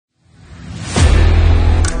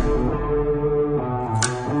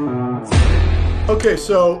Okay,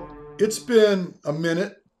 so it's been a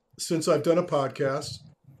minute since I've done a podcast.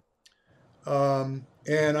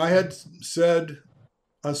 And I had said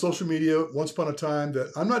on social media once upon a time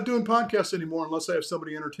that I'm not doing podcasts anymore unless I have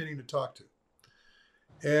somebody entertaining to talk to.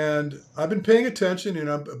 And I've been paying attention,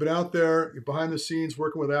 and I've been out there behind the scenes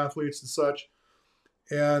working with athletes and such,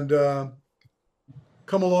 and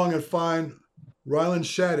come along and find Rylan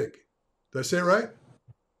Schadegg. Did I say it right?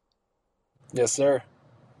 Yes, sir.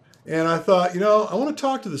 And I thought, I want to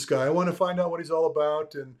talk to this guy. I want to find out what he's all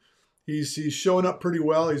about. And he's showing up pretty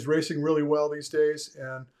well. He's racing really well these days.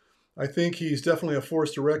 And I think he's definitely a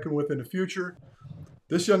force to reckon with in the future.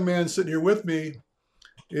 This young man sitting here with me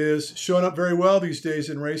is showing up very well these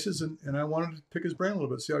days in races. And I wanted to pick his brain a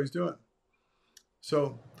little bit, see how he's doing.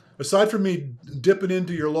 So aside from me dipping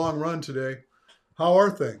into your long run today, how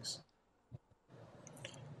are things?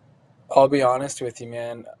 I'll be honest with you,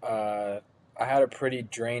 man. I had a pretty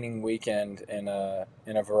draining weekend in a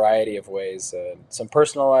variety of ways. Some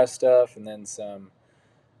personal life stuff, and then some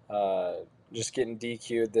uh, just getting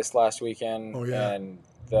DQ'd this last weekend, Oh, yeah. and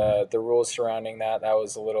the rules surrounding that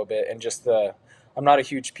was a little bit, and just the I'm not a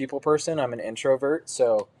huge people person. I'm an introvert,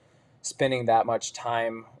 so spending that much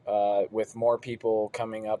time with more people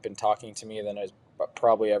coming up and talking to me than has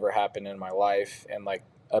probably ever happened in my life, and like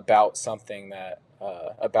about something that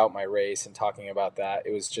about my race and talking about that,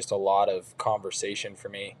 it was just a lot of conversation for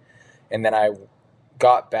me. And then I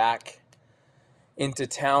got back into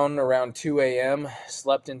town around 2 a.m.,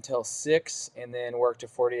 slept until 6, and then worked a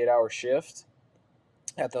 48-hour shift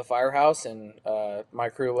at the firehouse. And my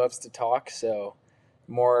crew loves to talk, so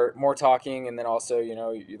more talking, and then also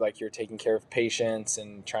you're taking care of patients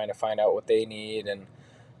and trying to find out what they need and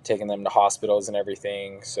taking them to hospitals and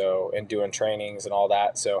everything, so, and doing trainings and all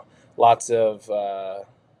that. So lots of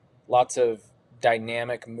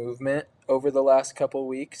dynamic movement over the last couple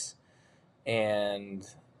weeks. And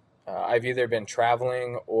I've either been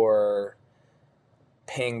traveling or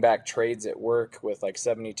paying back trades at work with like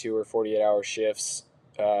 72 or 48-hour shifts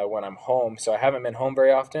when I'm home. So I haven't been home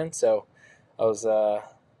very often. So I was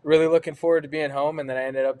really looking forward to being home, and then I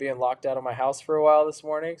ended up being locked out of my house for a while this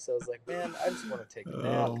morning. So I was like, man, I just want to take a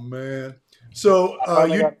nap. Oh, man. But So I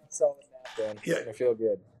finally got a solid nap in, yeah, and I feel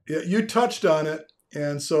good. yeah, you touched on it.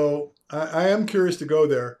 And so I am curious to go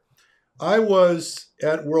there. I was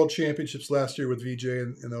at World Championships last year with VJ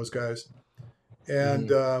and those guys. And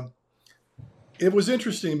Hmm. it was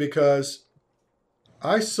interesting because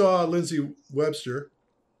I saw Lindsay Webster,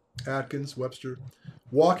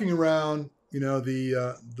 walking around,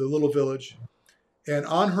 the little village, and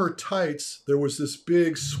on her tights there was this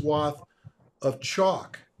big swath of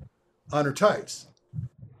chalk on her tights,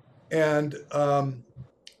 and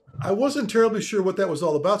I wasn't terribly sure what that was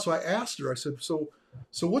all about. So I asked her. I said, "So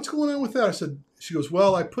what's going on with that?" I said. She goes,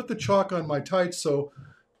 "Well, I put the chalk on my tights so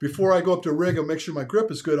before I go up to a rig and make sure my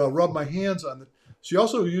grip is good, I'll rub my hands on it." She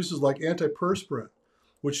also uses like antiperspirant,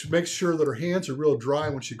 which makes sure that her hands are real dry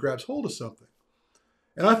when she grabs hold of something.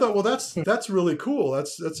 And I thought, well, that's really cool.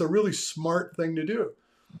 That's a really smart thing to do.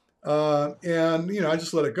 And I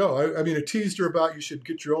just let it go. I mean, I teased her about you should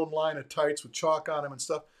get your own line of tights with chalk on them and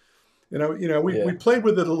stuff. We Yeah. played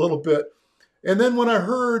with it a little bit. And then when I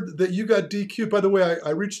heard that you got DQ'd, by the way, I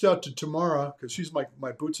reached out to Tamara because she's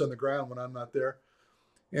my boots on the ground when I'm not there.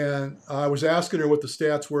 And I was asking her what the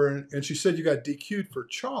stats were, and she said you got DQ'd for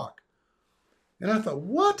chalk. And I thought,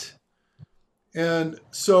 what? And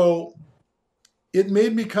so it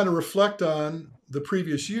made me kind of reflect on the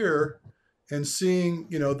previous year and seeing,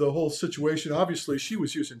 the whole situation. Obviously, she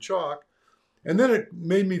was using chalk. And then it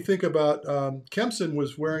made me think about Kempson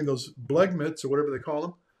was wearing those bleg mitts or whatever they call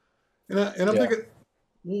them. And I'm Yeah. thinking,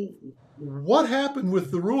 well, what happened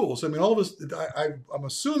with the rules? I mean, all of us, I'm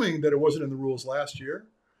assuming that it wasn't in the rules last year.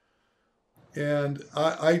 And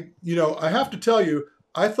I have to tell you,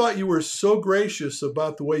 I thought you were so gracious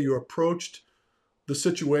about the way you approached the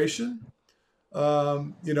situation.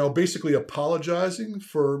 Basically apologizing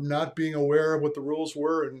for not being aware of what the rules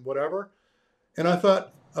were and whatever. And I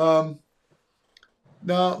thought,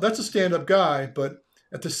 now that's a stand-up guy, but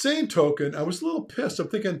at the same token, I was a little pissed. I'm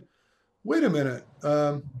thinking, wait a minute.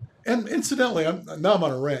 And incidentally, now I'm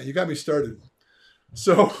on a rant. You got me started.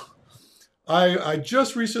 So I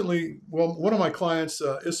just recently, well, one of my clients,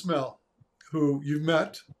 Ismail, who you've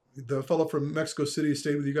met, the fellow from Mexico City,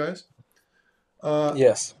 stayed with you guys. Uh,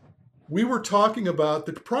 Yes. we were talking about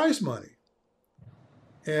the prize money.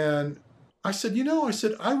 And I said,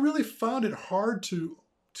 I really found it hard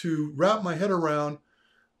to wrap my head around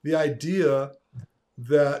the idea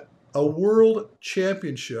that a world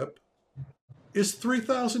championship is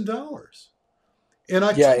 $3,000. And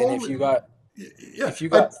I Yeah, and totally, if you got yeah, if you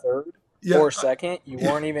got third, Yeah. or second, you Yeah.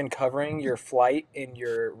 weren't even covering your flight in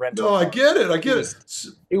your rental No, I car. get it. I It get it.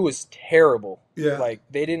 was it was terrible. Yeah. Like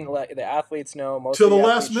they didn't let the athletes know. Most Till of the the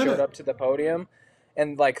last athletes showed minute. up to the podium,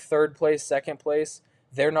 and like third place, second place,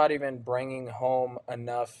 they're not even bringing home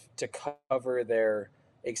enough to cover their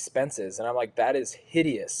expenses. And I'm like, that is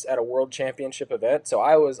hideous at a world championship event. So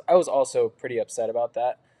I was also pretty upset about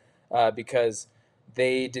that, because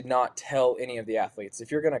they did not tell any of the athletes,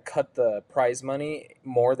 if you're going to cut the prize money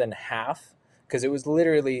more than half, because it was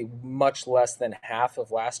literally much less than half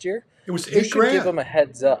of last year, It was you eight should give grand. them a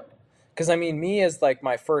heads up. Because I mean, me as like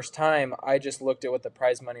my first time, I just looked at what the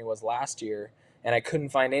prize money was last year, and I couldn't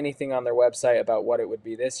find anything on their website about what it would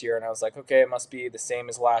be this year. And I was like, okay, it must be the same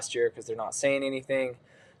as last year because they're not saying anything.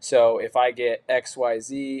 So if I get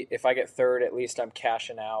XYZ, if I get third, at least I'm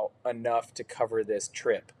cashing out enough to cover this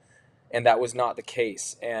trip. And that was not the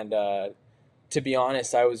case. And to be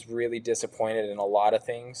honest, I was really disappointed in a lot of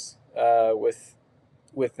things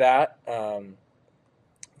with that.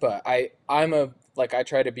 But I'm a like I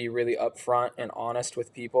try to be really upfront and honest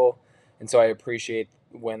with people, and so I appreciate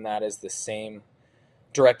when that is the same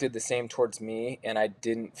directed the same towards me. And I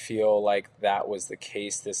didn't feel like that was the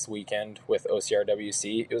case this weekend with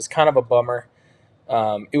OCRWC. It was kind of a bummer.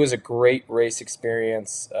 It was a great race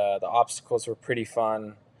experience. The obstacles were pretty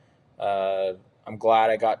fun. Uh, I'm glad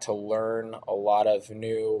I got to learn a lot of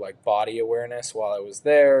new like body awareness while I was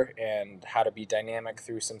there and how to be dynamic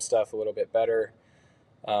through some stuff a little bit better.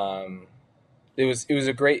 Um, it was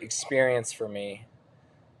a great experience for me.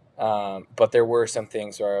 But there were some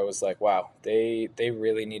things where I was like, wow, they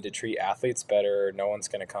really need to treat athletes better, or no one's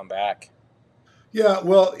going to come back. Yeah,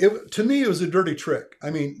 well, to me, it was a dirty trick. I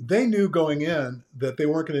mean, they knew going in that they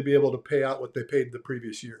weren't going to be able to pay out what they paid the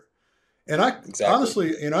previous year. And I Exactly.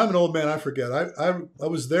 honestly, I'm an old man. I forget. I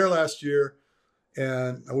was there last year,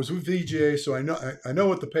 and I was with VGA, so I know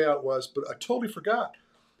what the payout was, but I totally forgot.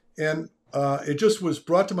 And it just was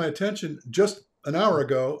brought to my attention just an hour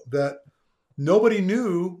ago that nobody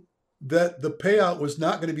knew that the payout was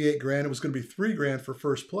not going to be 8 grand. It was going to be 3 grand for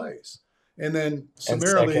first place, and then And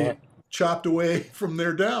second, summarily chopped away from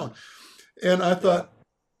there down. And I yeah, thought,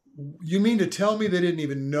 you mean to tell me they didn't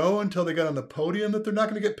even know until they got on the podium that they're not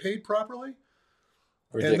going to get paid properly?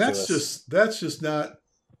 And ridiculous. that's just not.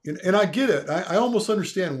 And I get it. I almost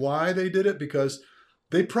understand why they did it, because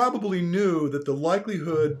they probably knew that the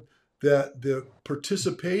likelihood that the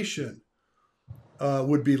participation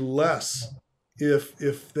would be less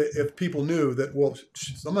if people knew that, well,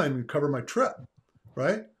 I'm not even cover my trip,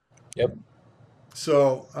 right? Yep.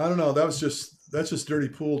 So I don't know. That's just dirty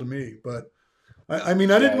pool to me. But I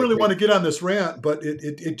mean, I Yeah, I didn't really want agree. to get on this rant, but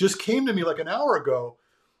it just came to me like an hour ago,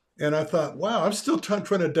 and I thought, wow, I'm still trying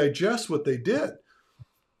to digest what they did.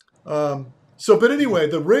 But anyway,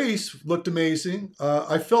 the race looked amazing.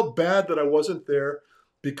 I felt bad that I wasn't there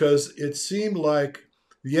because it seemed like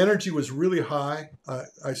the energy was really high.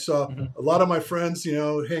 I saw Hmm. a lot of my friends,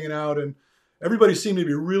 hanging out, and everybody seemed to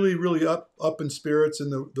be really, really up in spirits.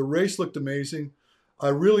 And the race looked amazing. I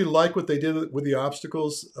really like what they did with the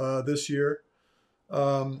obstacles this year.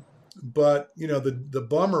 Um, but the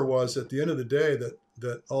bummer was at the end of the day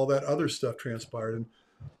that all that other stuff transpired.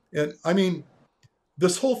 And I mean,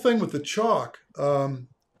 this whole thing with the chalk,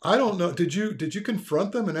 I don't know. Did you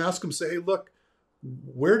confront them and ask them, say, hey, look,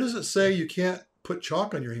 where does it say you can't put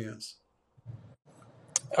chalk on your hands?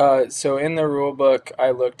 So in the rule book,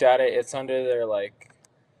 I looked at it. It's under their like,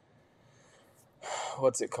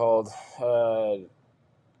 what's it called? Uh,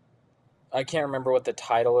 I can't remember what the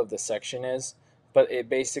title of the section is, but it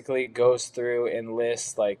basically goes through and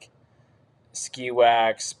lists like ski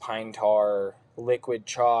wax, pine tar, liquid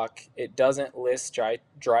chalk. It doesn't list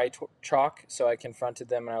chalk, so I confronted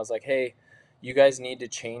them and I was like, "Hey, you guys need to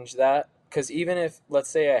change that." Because even if, let's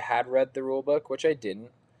say, I had read the rule book, which I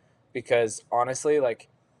didn't, because honestly, like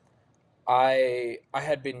I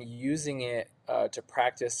had been using it to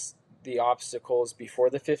practice the obstacles before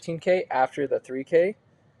the 15K, after the 3K,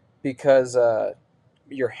 because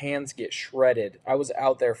your hands get shredded. I was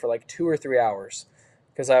out there for like 2 or 3 hours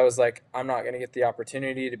because I was like, I'm not going to get the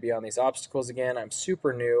opportunity to be on these obstacles again. I'm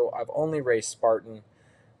super new. I've only raced Spartan.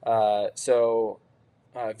 So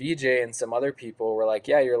VJ and some other people were like,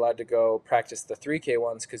 yeah, you're allowed to go practice the 3K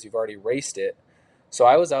ones because you've already raced it. So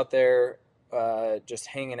I was out there just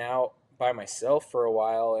hanging out by myself for a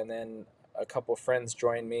while. And then a couple of friends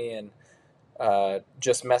joined me, and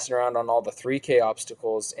just messing around on all the 3K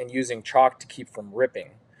obstacles and using chalk to keep from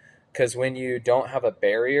ripping. Because when you don't have a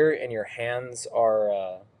barrier and your hands are,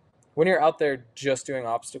 when you're out there just doing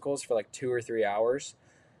obstacles for like 2 or 3 hours,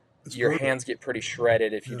 It's your brutal. hands get pretty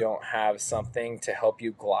shredded if you Yeah. don't have something to help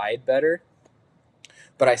you glide better.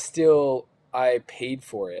 but I paid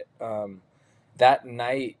for it. That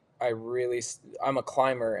night I really I'm a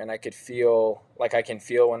climber, and I can feel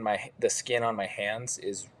when the skin on my hands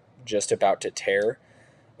is just about to tear.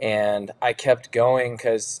 And I kept going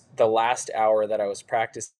because the last hour that I was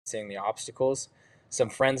practicing the obstacles, some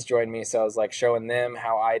friends joined me, so I was like showing them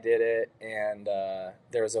how I did it. And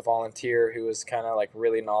there was a volunteer who was kind of like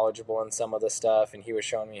really knowledgeable in some of the stuff, and he was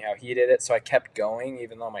showing me how he did it. So I kept going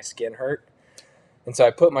even though my skin hurt. And so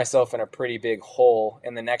I put myself in a pretty big hole.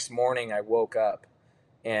 And the next morning I woke up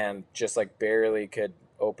and just like barely could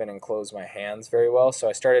open and close my hands very well. So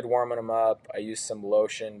I started warming them up. I used some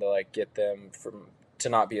lotion to like get them to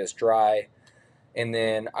not be as dry. And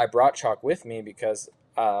then I brought chalk with me because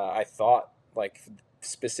I thought, like,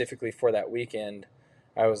 specifically for that weekend,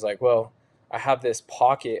 I was like, well, I have this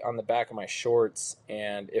pocket on the back of my shorts,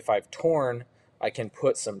 and if I've torn, I can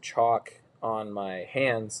put some chalk on my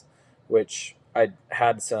hands, which I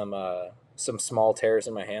had some small tears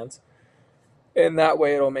in my hands, and that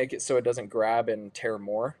way it'll make it so it doesn't grab and tear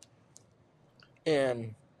more.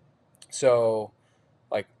 And so,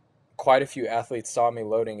 like, quite a few athletes saw me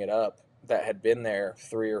loading it up that had been there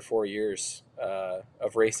 3 or 4 years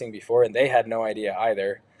of racing before, and they had no idea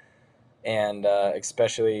either. And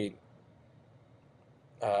especially,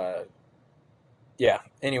 uh, yeah.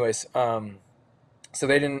 Anyways, so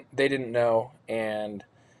they didn't know, and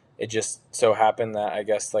it just so happened that I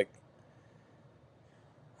guess like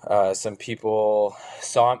some people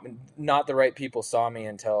saw, not the right people saw me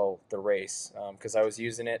until the race, because I was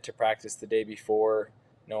using it to practice the day before.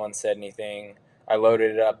 No one said anything. I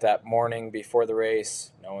loaded it up that morning before the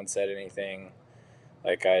race. No one said anything.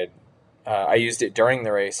 Like I used it during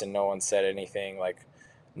the race, and no one said anything. Like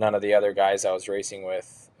none of the other guys I was racing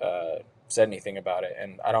with said anything about it,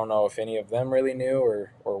 and I don't know if any of them really knew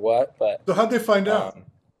or what. But So how'd they find out? um,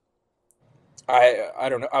 I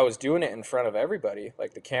don't know. I was doing it in front of everybody,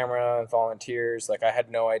 like the camera, volunteers. Like I had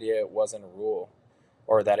no idea it wasn't a rule,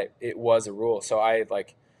 or that it was a rule. So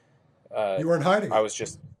uh, You weren't hiding I it. was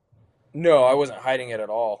just no, I wasn't hiding it at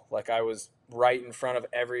all. Like I was right in front of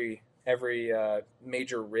every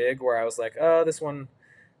major rig where I was like, oh, this one,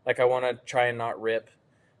 like I want to try and not rip.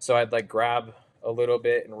 So I'd like grab a little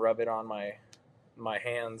bit and rub it on my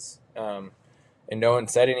hands. And no one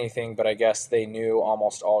said anything, but I guess they knew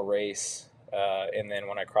almost all race. And then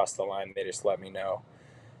when I crossed the line, they just let me know.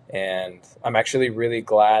 And I'm actually really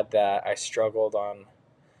glad that I struggled on.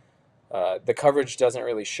 The coverage doesn't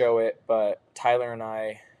really show it, but Tyler and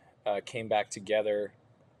I came back together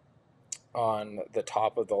on the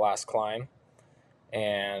top of the last climb,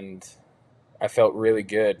 and I felt really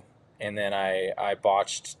good. And then I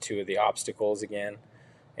botched two of the obstacles again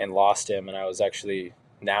and lost him. And I was actually,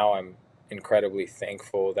 now I'm incredibly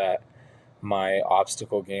thankful that my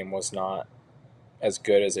obstacle game was not as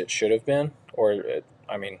good as it should have been.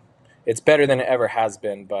 I mean, it's better than it ever has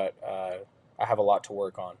been, but I have a lot to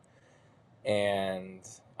work on. And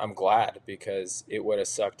I'm glad, because it would have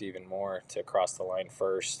sucked even more to cross the line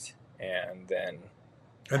first and then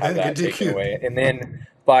And have then get that taken DQ'd. away. And then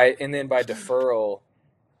by deferral,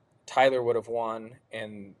 Tyler would have won,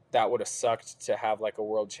 and that would have sucked to have like a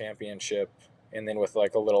world championship, and then with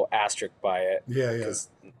like a little asterisk by it Yeah, yeah, because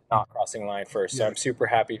not crossing the line first. So yeah. I'm super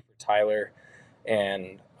happy for Tyler,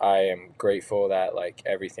 and I am grateful that like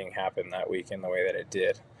everything happened that weekend the way that it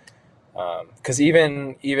did. Because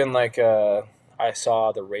even like I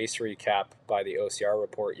saw the race recap by the OCR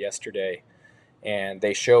report yesterday, and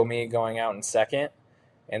they show me going out in second,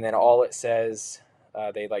 and then all it says,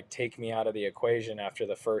 they like take me out of the equation after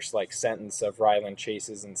the first like sentence of Rylan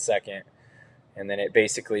chases in second, and then it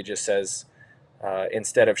basically just says,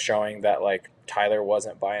 instead of showing that like Tyler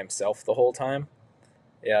wasn't by himself the whole time,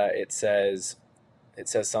 yeah, it says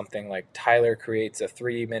something like Tyler creates a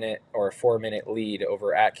 3 minute or a 4 minute lead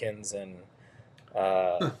over Atkins and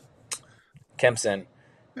uh, Kempson,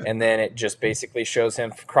 and then it just basically shows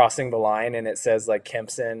him crossing the line, and it says like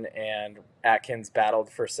Kempson and Atkins battled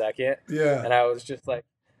for second. Yeah. And I was just like,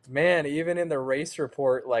 man, even in the race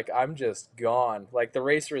report, like I'm just gone. Like the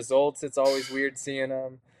race results, it's always weird seeing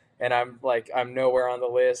them, and I'm nowhere on the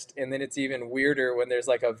list. And then it's even weirder when there's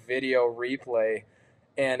like a video replay,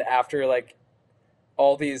 and after like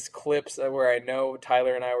all these clips where I know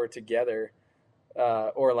Tyler and I were together,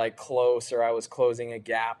 or like close, or I was closing a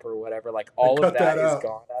gap or whatever. Like They all of cut that that is out.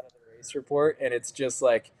 gone out of the race report, and it's just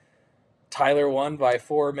like Tyler won by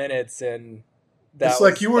 4 minutes, and It's that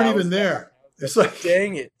like was you weren't that even was that. there. I was like, It's like,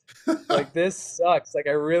 dang it! Like this sucks. Like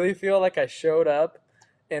I really feel like I showed up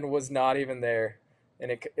and was not even there,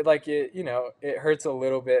 and it like it hurts a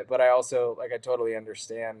little bit, but I also like I totally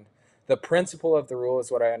understand the principle of the rule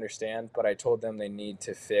is what I understand, but I told them they need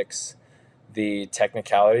to fix the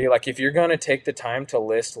technicality. Like if you're going to take the time to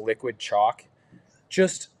list liquid chalk,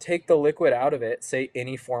 just take the liquid out of it, say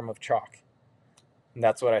any form of chalk. And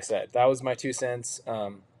that's what I said. That was my 2 cents.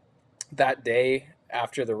 That day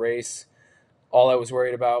after the race, all I was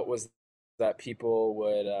worried about was that people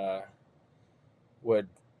would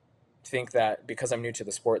think that because I'm new to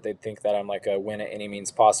the sport, they'd think that I'm like a win at any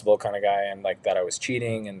means possible kind of guy, and like that I was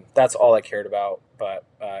cheating, and that's all I cared about. But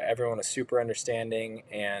everyone was super understanding,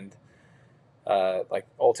 and like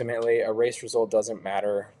ultimately, a race result doesn't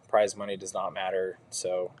matter. Prize money does not matter.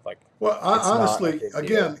 So like, Well, it's not a honestly, big deal.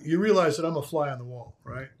 again, you realize that I'm a fly on the wall,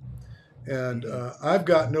 right? And Mm-hmm. I've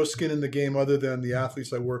got no skin in the game other than the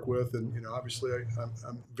athletes I work with, and obviously,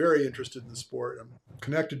 I'm very interested in the sport. I'm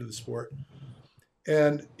connected to the sport,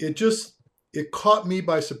 and it caught me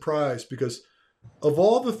by surprise because of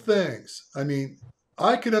all the things. I mean,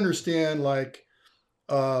 I could understand like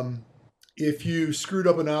um, if you screwed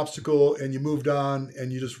up an obstacle and you moved on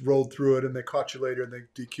and you just rolled through it and they caught you later and they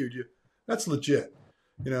DQ'd you, that's legit,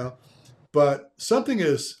 you know. But something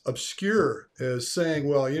as obscure as saying,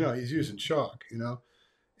 well, he's using chalk,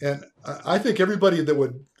 and I think everybody that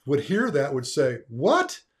would hear that would say,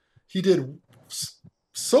 what? He did.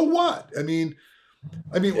 So what? I mean,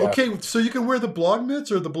 Yeah. okay, so you can wear the blog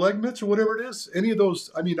mitts or the bleg mitts or whatever it is. Any of those.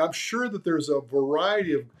 I mean, I'm sure that there's a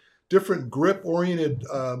variety of different grip-oriented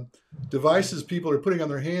devices people are putting on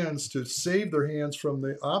their hands to save their hands from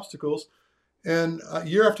the obstacles. And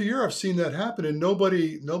year after year, I've seen that happen, and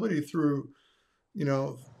nobody you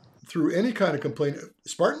know, through any kind of complaint.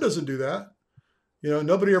 Spartan doesn't do that.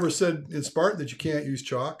 Nobody ever said in Spartan that you can't use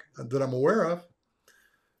chalk that I'm aware of.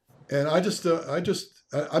 And I'm just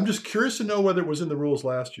curious to know whether it was in the rules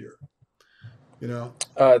last year. You know,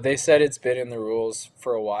 They said it's been in the rules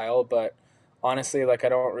for a while, but honestly, like I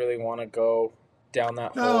don't really want to go down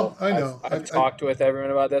that no, hole. I I've know. I've talked with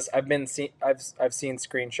everyone about this. I've seen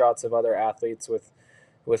screenshots of other athletes with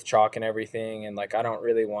chalk and everything, and like I don't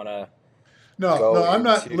really want to No, no, go I'm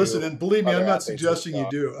not. Listen, into and believe me, I'm other not athletes with suggesting you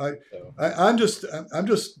chalk. do. So I'm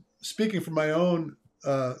just speaking from my own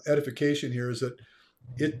edification here. Is that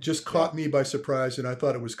it just yeah, caught me by surprise, and I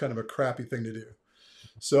thought it was kind of a crappy thing to do.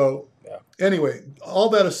 So, yeah. anyway, all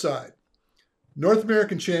that aside, North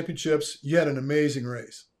American Championships, you had an amazing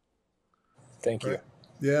race, Thank right?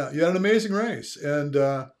 you. Yeah, you had an amazing race, and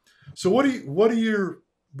so what are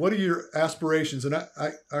your aspirations? And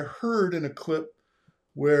I heard in a clip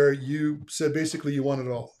where you said basically you want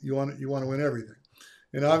it all. You want to win everything.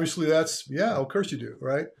 And obviously that's, yeah, of course you do,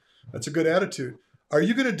 right? That's a good attitude. Are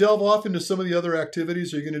you going to delve off into some of the other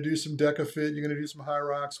activities? Are you going to do some deca fit? You're going to do some high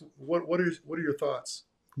rocks? What are your thoughts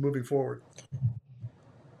moving forward?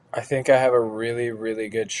 I think I have a really really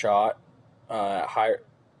good shot at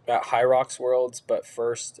High Rocks Worlds, but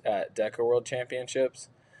first at Deca World Championships.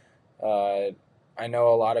 Uh, I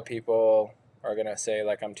know a lot of people are gonna say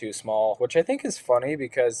like I'm too small, which I think is funny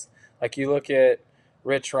because like you look at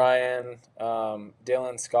Rich Ryan,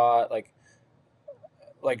 Dylan Scott, like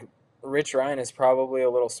Rich Ryan is probably a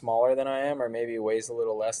little smaller than I am, or maybe weighs a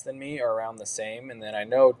little less than me, or around the same. And then I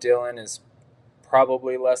know Dylan is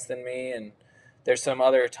probably less than me, and there's some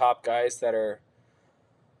other top guys that are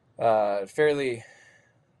fairly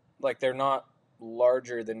like they're not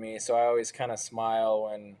larger than me, so I always kind of smile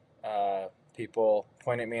when people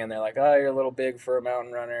point at me and they're like, "Oh, you're a little big for a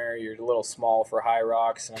mountain runner. You're a little small for high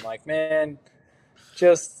rocks." And I'm like, "Man,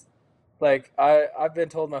 just like I've been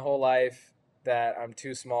told my whole life that I'm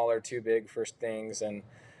too small or too big for things, and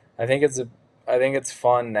I think it's a I think it's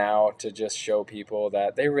fun now to just show people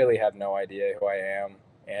that they really have no idea who I am,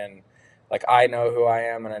 and like I know who I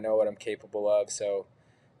am and I know what I'm capable of. So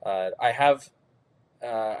I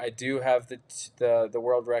do have the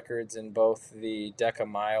world records in both the Deca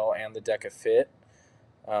Mile and the Deca Fit.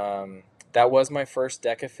 That was my first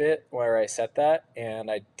Deca Fit where I set that, and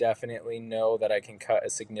I definitely know that I can cut a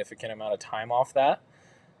significant amount of time off that.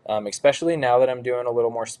 Especially now that I'm doing a little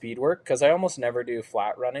more speed work because I almost never do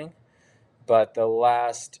flat running. But the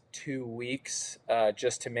last 2 weeks,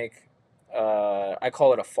 just to make, I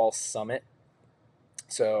call it a false summit.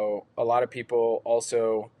 So a lot of people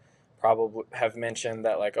also probably have mentioned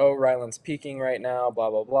that like, oh, Rylan's peaking right now, blah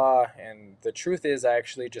blah blah. And the truth is, I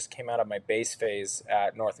actually just came out of my base phase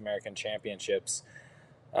at North American Championships.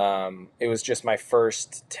 It was just my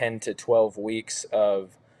first 10 to 12 weeks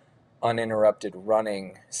of uninterrupted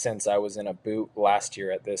running since I was in a boot last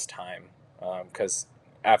year at this time. Because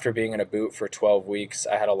after being in a boot for 12 weeks,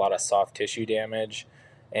 I had a lot of soft tissue damage,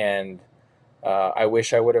 and I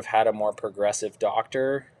wish I would have had a more progressive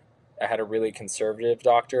doctor. I had a really conservative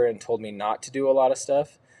doctor and told me not to do a lot of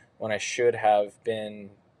stuff, when I should have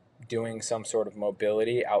been doing some sort of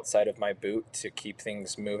mobility outside of my boot to keep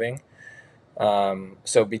things moving.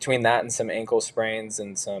 So between that and some ankle sprains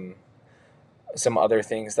and some other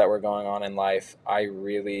things that were going on in life, I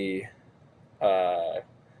really uh,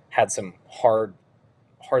 had some hard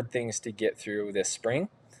things to get through this spring.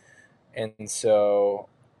 And so,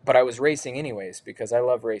 but I was racing anyways because I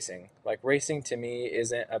love racing. Like racing to me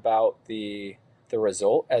isn't about the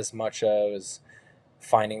result as much as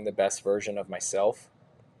finding the best version of myself.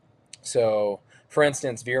 So, for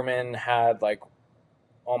instance, Veerman had like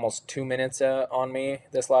almost 2 minutes on me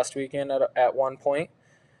this last weekend at one point,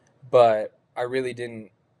 but I really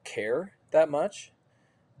didn't care that much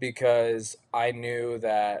because I knew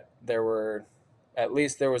that there was at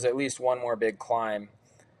least one more big climb,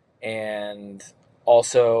 and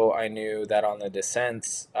also I knew that on the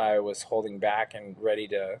descents I was holding back and ready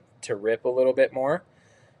to rip a little bit more,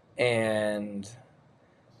 and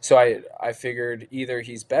so I figured either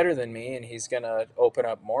he's better than me and he's gonna open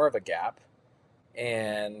up more of a gap,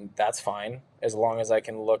 and that's fine as long as I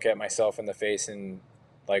can look at myself in the face and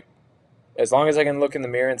like as long as I can look in the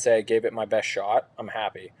mirror and say I gave it my best shot, I'm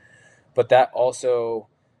happy. But that also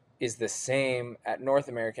is the same at North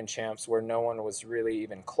American champs where no one was really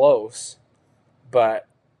even close. But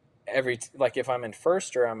like if I'm in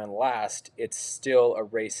first or I'm in last, it's still a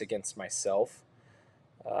race against myself.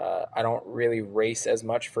 I don't really race as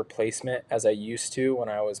much for placement as I used to when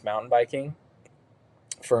I was mountain biking.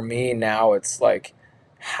 For me now, it's like,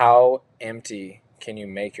 how empty can you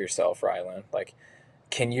make yourself, Rylan? Like,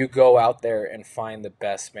 can you go out there and find the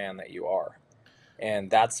best man that you are?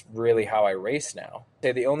 And that's really how I race now.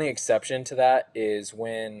 Say the only exception to that is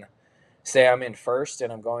when, say, I'm in first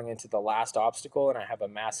and I'm going into the last obstacle and I have a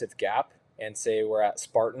massive gap, and say we're at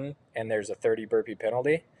Spartan and there's a 30 burpee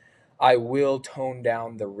penalty. I will tone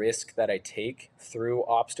down the risk that I take through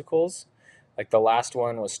obstacles. Like the last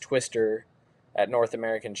one was Twister at North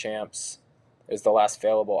American Champs. It was the last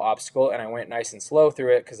failable obstacle, and I went nice and slow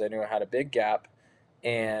through it because I knew I had a big gap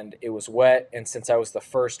and it was wet. And since I was the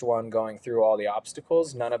first one going through all the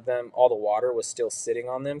obstacles, none of them, all the water was still sitting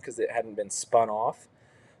on them because it hadn't been spun off.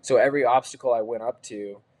 So every obstacle I went up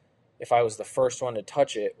to, if I was the first one to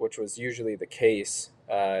touch it, which was usually the case,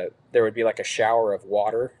 there would be like a shower of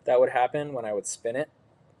water that would happen when I would spin it.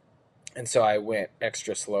 And so I went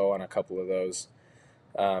extra slow on a couple of those.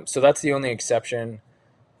 So that's the only exception.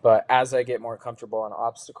 But as I get more comfortable on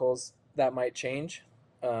obstacles, that might change.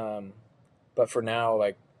 Um, but for now,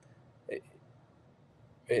 like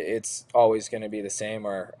it's always going to be the same,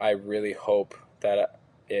 or I really hope that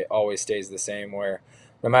it always stays the same, where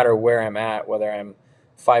no matter where I'm at, whether I'm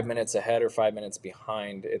 5 minutes ahead or 5 minutes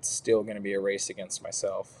behind, it's still going to be a race against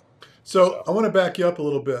myself. So So I want to back you up a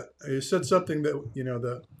little bit. You said something that,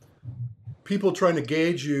 the people trying to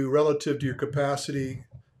gauge you relative to your capacity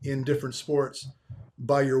in different sports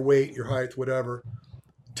by your weight, your height, whatever.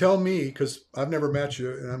 Tell me, because I've never met you,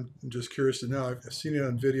 and I'm just curious to know. I've seen it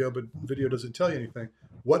on video, but video doesn't tell you anything.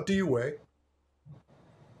 What do you weigh?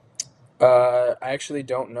 I actually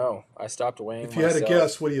don't know. I stopped weighing If you had to guess,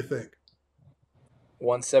 myself. what do you think?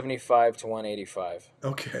 175 to 185.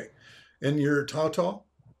 Okay. And you're how tall?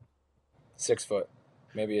 6 foot,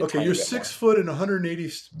 maybe a Okay, tiny you're bit six more. foot and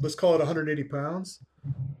 180, let's call it 180 pounds.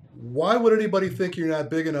 Why would anybody think you're not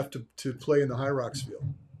big enough to play in the High Rocks field?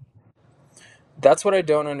 That's what I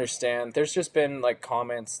don't understand. There's just been like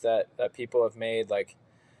comments that people have made. Like,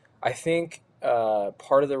 I think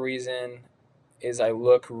part of the reason is I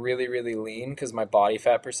look really, really lean because my body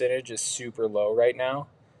fat percentage is super low right now.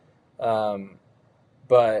 Um,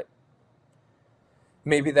 but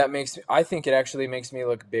maybe that makes I think it actually makes me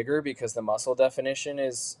look bigger because the muscle definition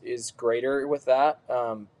is greater with that.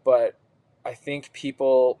 But I think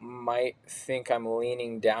people might think I'm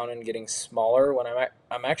leaning down and getting smaller when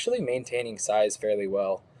I'm actually maintaining size fairly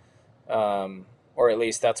well. Or at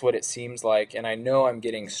least that's what it seems like. And I know I'm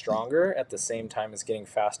getting stronger at the same time as getting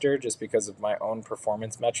faster just because of my own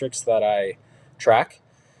performance metrics that I track.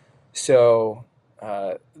 So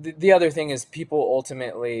the other thing is people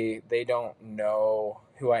ultimately they don't know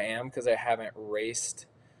who I am because I haven't raced.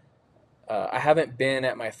 I haven't been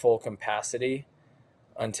at my full capacity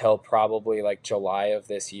until probably like July of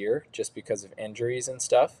this year, just because of injuries and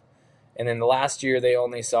stuff. And then the last year they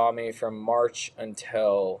only saw me from March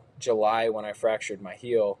until July when I fractured my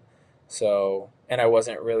heel. So and I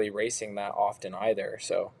wasn't really racing that often either.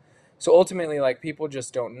 So ultimately, like people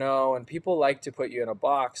just don't know, and people like to put you in a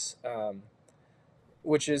box.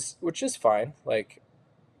 Which is fine. Like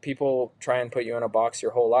people try and put you in a box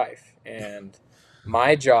your whole life, and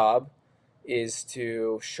my job is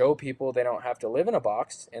to show people they don't have to live in a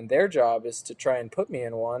box, and their job is to try and put me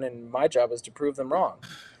in one, and my job is to prove them wrong.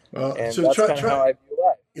 And So that's kind of how I view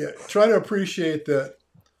life. yeah, try to appreciate that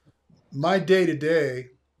my day to day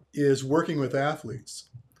is working with athletes.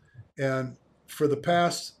 And for the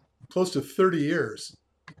past close to 30 years,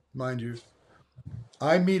 mind you,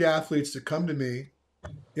 I meet athletes that come to me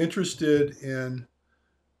interested in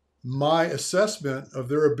my assessment of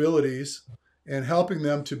their abilities and helping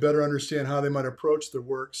them to better understand how they might approach their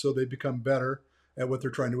work so they become better at what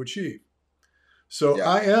they're trying to achieve. So Yeah.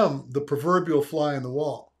 I am the proverbial fly in the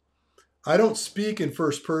wall. I don't speak in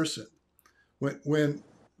first person. When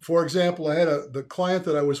for example, I had the client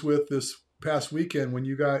that I was with this past weekend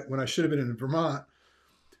when I should have been in Vermont.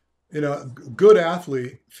 Good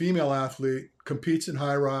athlete, female athlete, competes in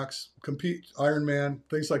high rocks, competes Ironman,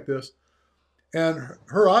 things like this. And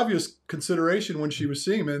her obvious consideration when she was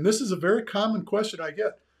seeing him, and this is a very common question I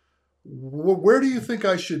get: where do you think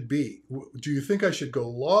I should be? Do you think I should go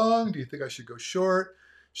long? Do you think I should go short?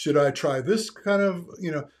 Should I try this kind of,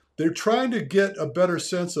 they're trying to get a better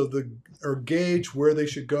sense of or gauge where they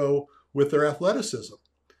should go with their athleticism.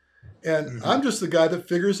 And Hmm. I'm just the guy that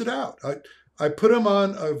figures it out. I put them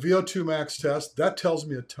on a VO2 max test. That tells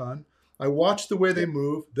me a ton. I watch the way they Yeah.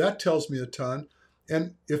 move. That tells me a ton.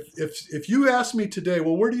 And if you ask me today,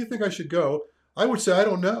 well, where do you think I should go? I would say, I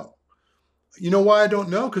don't know. You know why I don't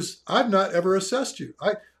know? Because I've not ever assessed you.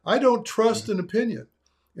 I don't trust Hmm. an opinion.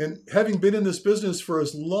 And having been in this business for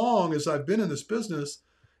as long as I've been in this business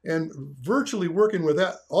and virtually working with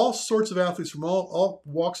all sorts of athletes from all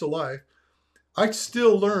walks of life, I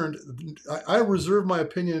still learned, I reserve my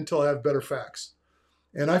opinion until I have better facts.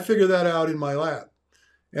 And I figure that out in my lab.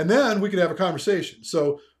 And then we can have a conversation.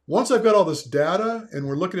 So once I've got all this data and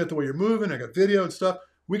we're looking at the way you're moving, I got video and stuff,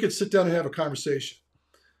 we could sit down and have a conversation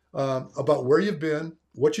about where you've been,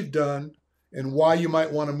 what you've done, and why you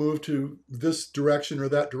might want to move to this direction or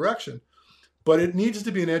that direction. But it needs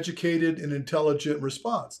to be an educated and intelligent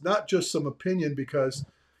response, not just some opinion because,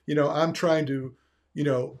 I'm trying to,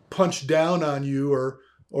 punch down on you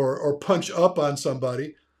or punch up on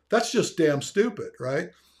somebody. That's just damn stupid, right?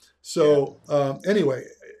 Yeah. So anyway,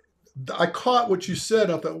 I caught what you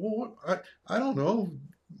said. I thought, well, I don't know.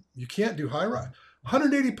 You can't do high rock.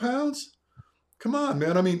 180 pounds? Come on,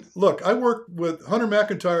 man. I mean, look, I worked with Hunter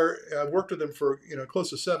McIntyre. I've worked with him for close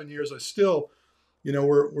to 7 years. I still,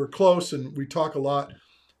 we're close and we talk a lot.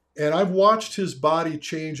 And I've watched his body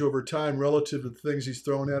change over time relative to the things he's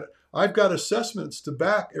thrown at it. I've got assessments to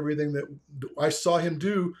back everything that I saw him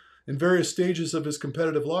do in various stages of his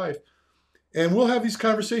competitive life. And we'll have these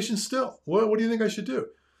conversations still. What do you think I should do?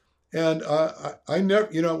 And I never,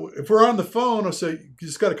 if we're on the phone, I'll say, you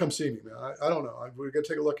just got to come see me, man. I don't know. We've got to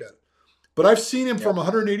take a look at it. But I've seen him Yeah. from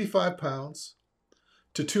 185 pounds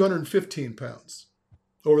to 215 pounds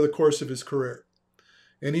over the course of his career.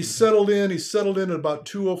 And he's Hmm. settled in. He's settled in at about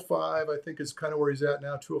 205, I think is kind of where he's at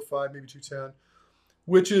now, 205, maybe 210,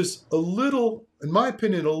 which is a little, in my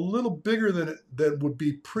opinion, a little bigger than would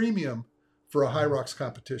be premium for a high rocks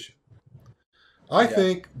competition. I Yeah.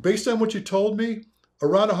 think, based on what you told me,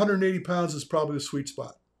 around 180 pounds is probably the sweet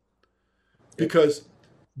spot Yep. because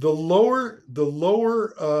the lower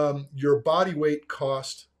your body weight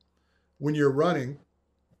cost when you're running,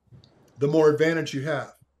 the more advantage you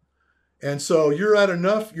have. And so you're at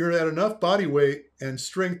enough body weight and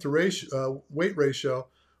strength to weight ratio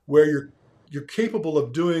where you're capable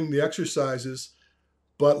of doing the exercises,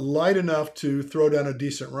 but light enough to throw down a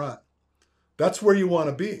decent run. That's where you want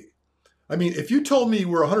to be. I mean, if you told me you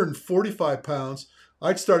were 145 pounds,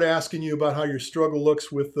 I'd start asking you about how your struggle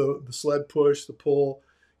looks with the sled push, the pull,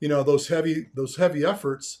 those heavy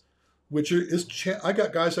efforts, which I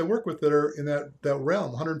got guys I work with that are in that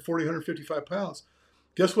realm, 140, 155 pounds.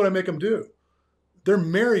 Guess what I make them do? They're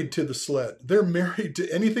married to the sled. They're married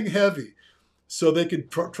to anything heavy, so they could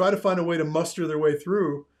try to find a way to muster their way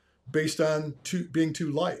through, based on being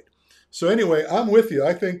too light. So anyway, I'm with you.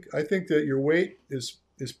 I think that your weight is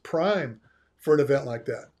prime for an event like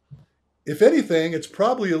that. If anything, it's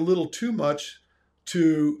probably a little too much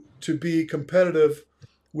to be competitive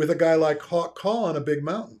with a guy like Hawk Call on a big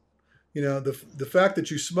mountain. The fact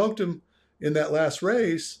that you smoked him in that last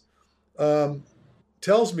race um,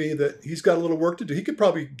 tells me that he's got a little work to do. He could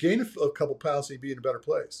probably gain a couple pounds and he'd be in a better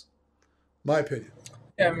place. My opinion.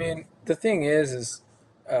 Yeah. I mean, the thing is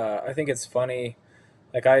I think it's funny.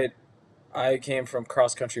 Like I came from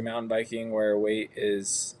cross country mountain biking where weight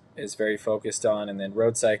is very focused on, and then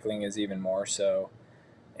road cycling is even more so.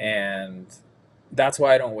 And that's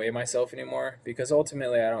why I don't weigh myself anymore because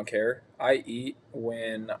ultimately I don't care. I eat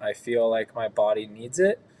when I feel like my body needs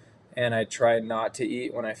it, and I try not to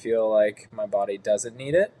eat when I feel like my body doesn't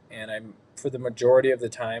need it. And I'm, for the majority of the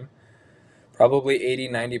time, probably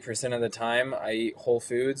 80-90% of the time, I eat whole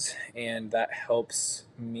foods, and that helps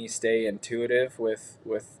me stay intuitive with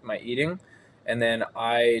my eating. And then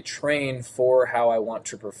I train for how I want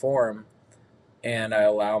to perform, and I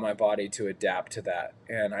allow my body to adapt to that.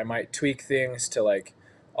 And I might tweak things to, like,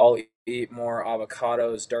 I'll eat more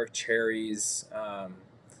avocados, dark cherries,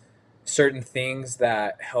 certain things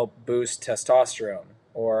that help boost testosterone,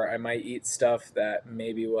 or I might eat stuff that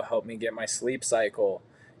maybe will help me get my sleep cycle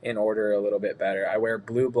in order a little bit better. I wear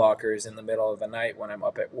blue blockers in the middle of the night when I'm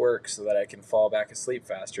up at work so that I can fall back asleep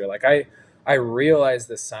faster. Like I realize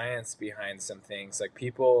the science behind some things. Like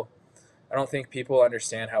people, I don't think people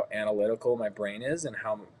understand how analytical my brain is, and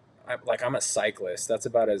how I'm a cyclist. That's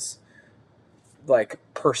about as like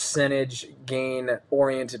percentage gain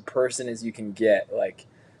oriented person as you can get. Like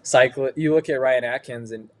cycle, you look at Ryan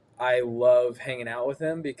Atkins, and I love hanging out with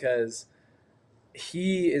him because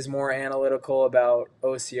he is more analytical about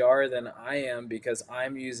OCR than I am, because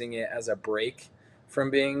I'm using it as a break from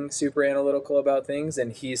being super analytical about things,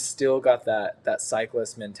 and he's still got that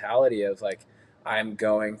cyclist mentality of like, I'm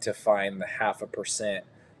going to find the 0.5%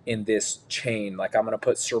 in this chain. Like I'm going to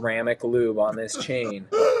put ceramic lube on this chain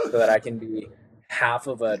so that I can be half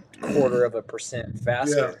of a quarter of a percent Yeah.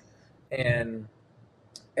 faster.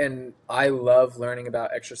 And I love learning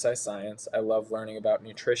about exercise science. I love learning about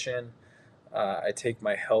nutrition. I take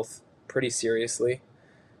my health pretty seriously,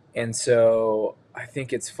 and so I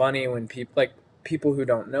think it's funny when people who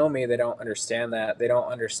don't know me, they don't understand that. They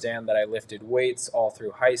don't understand that I lifted weights all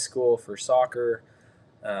through high school for soccer.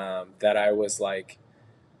 That I was like,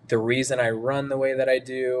 the reason I run the way that I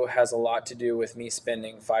do has a lot to do with me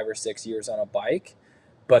spending 5 or 6 years on a bike.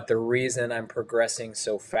 But the reason I'm progressing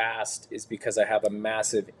so fast is because I have a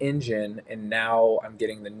massive engine, and now I'm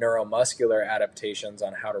getting the neuromuscular adaptations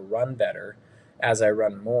on how to run better as I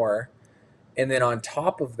run more. And then on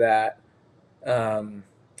top of that, um,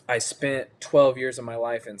 I spent 12 years of my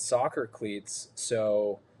life in soccer cleats.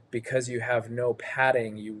 So because you have no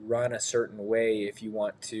padding, you run a certain way if you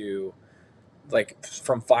want to, like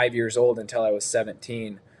from 5 years old until I was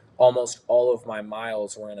 17, almost all of my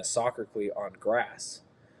miles were in a soccer cleat on grass.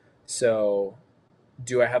 So,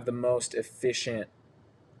 do I have the most efficient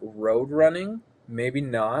road running? Maybe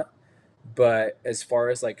not. But as far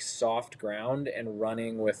as like soft ground and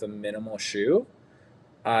running with a minimal shoe,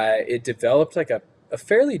 it developed like a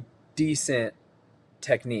fairly decent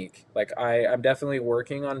technique. Like I'm definitely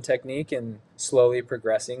working on technique and slowly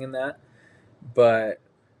progressing in that. But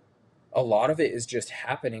a lot of it is just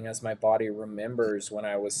happening as my body remembers when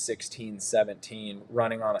I was 16, 17,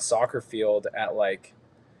 running on a soccer field at like,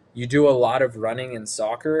 you do a lot of running in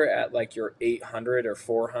soccer at like your 800 or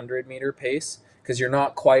 400 meter pace, because you're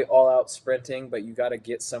not quite all out sprinting, but you got to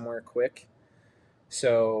get somewhere quick.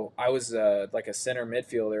 So I was like a center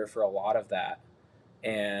midfielder for a lot of that.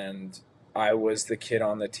 And I was the kid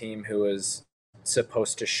on the team who was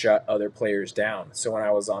supposed to shut other players down. So when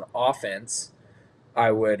I was on offense,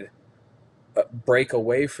 I would break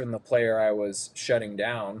away from the player I was shutting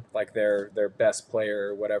down, like their best player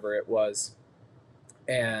or whatever it was,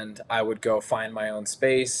 and I would go find my own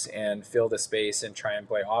space and fill the space and try and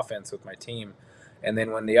play offense with my team. And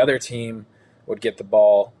then when the other team would get the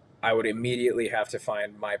ball, I would immediately have to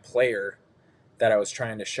find my player that I was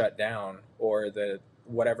trying to shut down, or the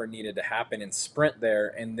whatever needed to happen, and sprint there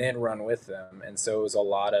and then run with them. And so it was a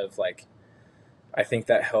lot of like, I think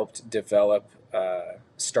that helped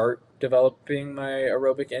start developing my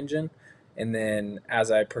aerobic engine. And then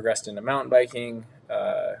as I progressed into mountain biking,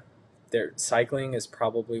 cycling is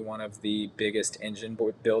probably one of the biggest engine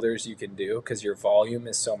builders you can do, because your volume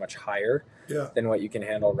is so much higher Yeah. than what you can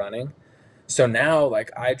handle running. So now,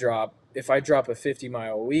 like, if I drop a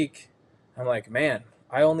 50-mile week, I'm like, man,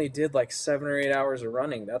 I only did like 7 or 8 hours of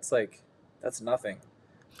running. That's nothing.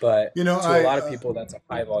 But You know, to a I lot of people, that's a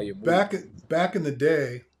high volume back week. back in the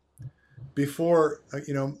day, before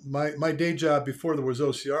my day job before there was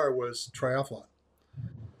OCR was triathlon,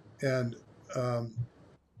 and um,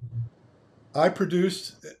 I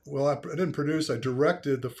produced. Well, I didn't produce. I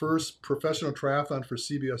directed the first professional triathlon for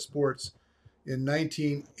CBS Sports in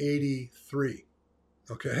 1983.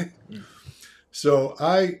 Okay, Mm. so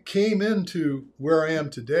I came into where I am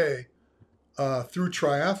today through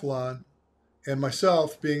triathlon, and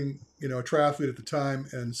myself being a triathlete at the time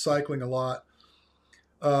and cycling a lot.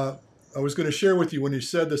 Uh, I was going to share with you when you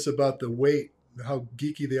said this about the weight, how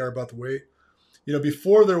geeky they are about the weight.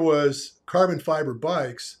 Before there was carbon fiber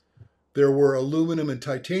bikes, there were aluminum and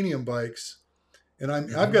titanium bikes, And I've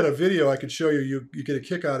Mm-hmm. got a video I could show you. You get a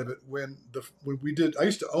kick out of it when we did. I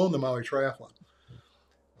used to own the Maui Triathlon.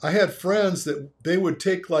 I had friends that they would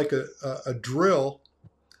take like a drill,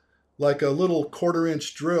 like a little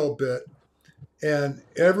quarter-inch drill bit, and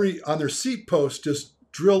every on their seat post just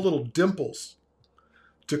drill little dimples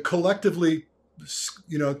to collectively,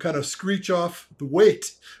 kind of screech off the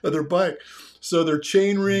weight of their bike. So their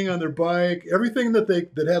chain ring on their bike, everything that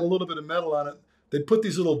had a little bit of metal on it, they'd put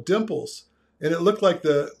these little dimples, and it looked like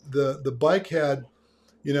the bike had,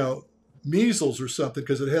 you know, measles or something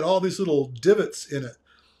because it had all these little divots in it.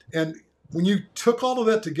 And when you took all of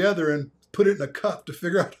that together and put it in a cup to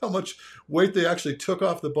figure out how much weight they actually took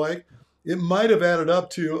off the bike, it might have added up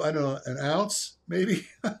to, I don't know, an ounce maybe,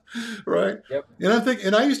 right? Yep. And I'm thinking,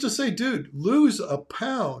 and I used to say, dude, lose a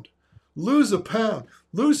pound, lose a pound,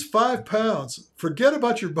 lose 5 pounds, forget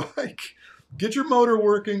about your bike, get your motor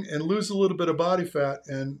working, and lose a little bit of body fat,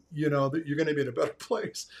 and you know that you're going to be in a better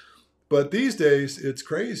place. But these days, it's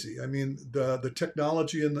crazy. I mean, the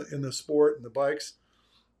technology in the sport and the bikes,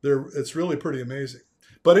 it's really pretty amazing.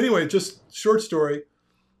 But anyway, just short story.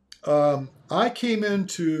 I came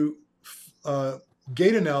into uh,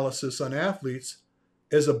 gait analysis on athletes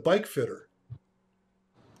as a bike fitter.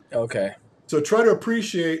 Okay. So try to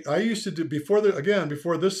appreciate. I used to do before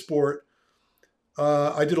this sport.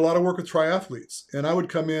 I did a lot of work with triathletes, and I would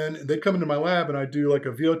come in, and they'd come into my lab, and I'd do like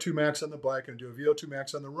a VO2 max on the bike and do a VO2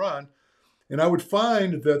 max on the run, and I would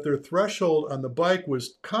find that their threshold on the bike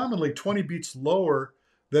was commonly 20 beats lower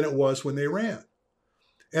than it was when they ran.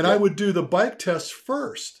 And I Yep. would do the bike test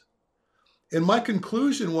first. And my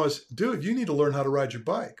conclusion was, dude, you need to learn how to ride your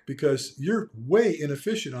bike because you're way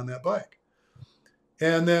inefficient on that bike.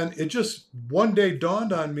 And then it just one day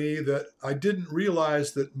dawned on me that I didn't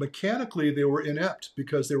realize that mechanically they were inept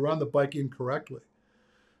because they were on the bike incorrectly.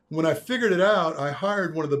 When I figured it out, I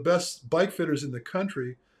hired one of the best bike fitters in the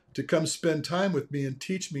country to come spend time with me and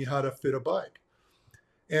teach me how to fit a bike.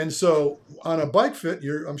 And so on a bike fit,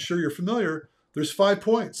 I'm sure you're familiar, there's 5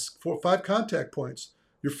 points, 5 contact points: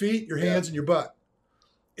 your feet, your Yeah. hands, and your butt.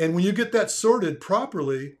 And when you get that sorted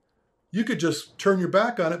properly, you could just turn your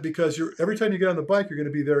back on it because every time you get on the bike, you're going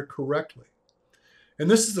to be there correctly. And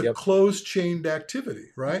this is a Yep. closed chained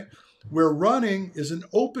activity, right? Where running is an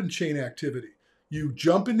open chain activity. You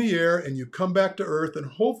jump in the air and you come back to earth, and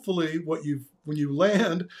hopefully when you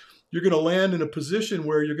land, you're going to land in a position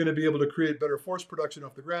where you're going to be able to create better force production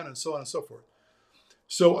off the ground, and so on and so forth.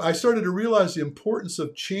 So I started to realize the importance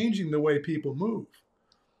of changing the way people move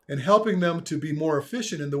and helping them to be more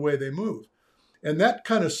efficient in the way they move. And that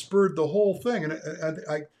kind of spurred the whole thing. And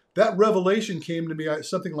that revelation came to me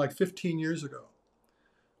something like 15 years ago,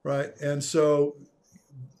 right? And so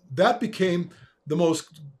that became the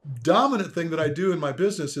most dominant thing that I do in my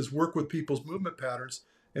business is work with people's movement patterns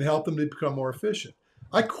and help them to become more efficient.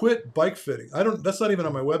 I quit bike fitting. That's not even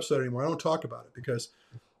on my website anymore. I don't talk about it because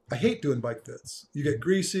I hate doing bike fits. You get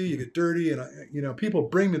greasy, you get dirty, and people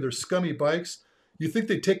bring me their scummy bikes. You think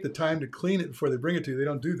they take the time to clean it before they bring it to you. They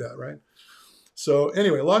don't do that, right? So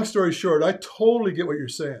anyway, long story short, I totally get what you're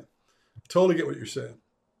saying. Totally get what you're saying.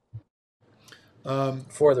 Um,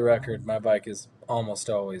 For the record, my bike is almost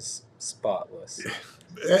always spotless,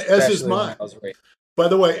 as is especially when mine. I was racing. By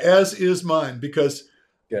the way, as is mine, because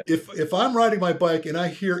Good. if I'm riding my bike and I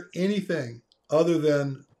hear anything other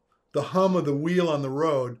than the hum of the wheel on the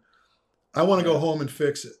road, I want to go Yeah. home and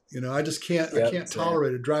fix it. I just can't. I Yep. can't Same.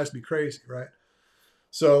 tolerate it. It drives me crazy, right?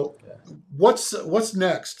 So, Yeah. what's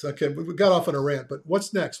next? Okay, we got off on a rant, but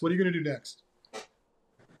what's next? What are you going to do next?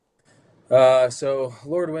 So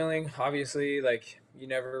Lord willing, obviously, like you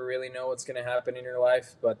never really know what's going to happen in your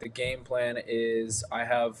life, but the game plan is I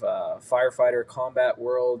have firefighter combat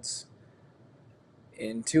worlds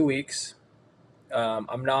in 2 weeks.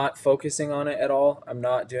 I'm not focusing on it at all. I'm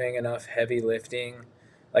not doing enough heavy lifting.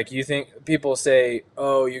 Like you think people say,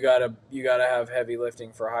 "Oh, you gotta have heavy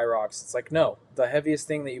lifting for high rocks." It's like no, the heaviest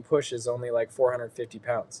thing that you push is only like 450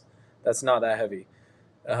 pounds. That's not that heavy.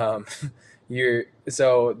 Um,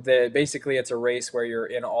 basically it's a race where you're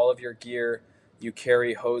in all of your gear. You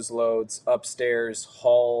carry hose loads upstairs,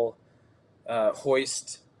 haul,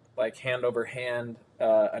 hoist like hand over hand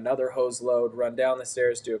another hose load, run down the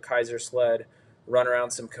stairs, do a Kaiser sled, run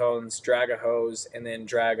around some cones, drag a hose, and then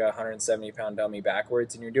drag a 170-pound dummy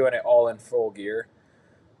backwards. And you're doing it all in full gear.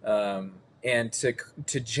 And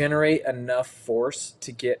to generate enough force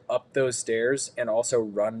to get up those stairs and also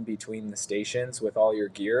run between the stations with all your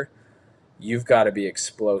gear, you've got to be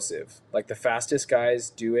explosive. Like the fastest guys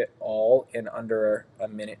do it all in under a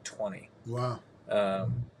minute 20. Wow.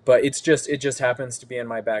 But it just happens to be in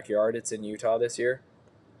my backyard. It's in Utah this year,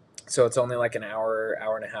 so it's only like an hour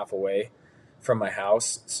and a half away. from my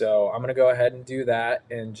house. So I'm going to go ahead and do that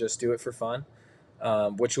and just do it for fun,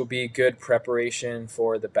 which will be good preparation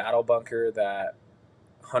for the battle bunker that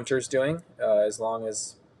Hunter's doing. As long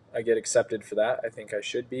as I get accepted for that, I think I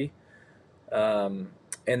should be. And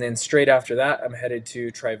then straight after that, I'm headed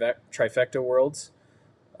to Trifecta Worlds.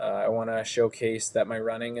 I want to showcase that my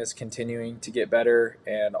running is continuing to get better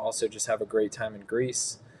and also just have a great time in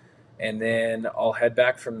Greece. And then I'll head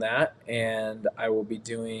back from that and I will be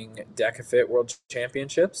doing Decafit World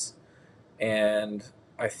Championships. And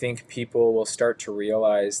I think people will start to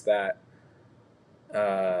realize that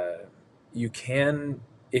uh, you can,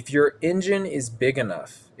 if your engine is big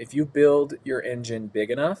enough, if you build your engine big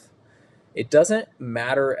enough, it doesn't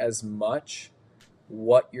matter as much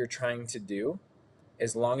what you're trying to do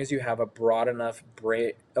as long as you have a broad enough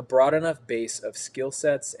base of skill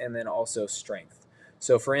sets and then also strength.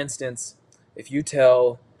 So for instance, if you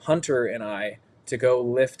tell Hunter and I to go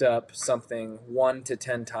lift up something 1 to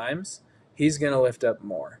 10 times, he's going to lift up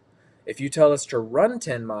more. If you tell us to run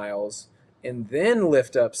 10 miles and then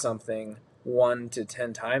lift up something 1 to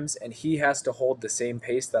 10 times and he has to hold the same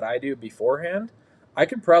pace that I do beforehand, I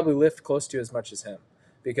could probably lift close to as much as him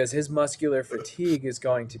because his muscular fatigue is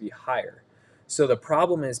going to be higher. So the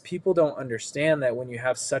problem is people don't understand that when you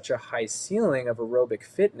have such a high ceiling of aerobic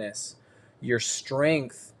fitness, your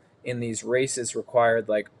strength in these races required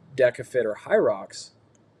like Decafit or High Rocks,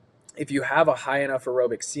 if you have a high enough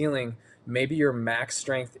aerobic ceiling, maybe your max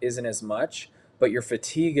strength isn't as much, but your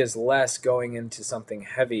fatigue is less going into something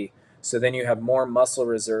heavy. So then you have more muscle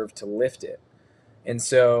reserve to lift it. And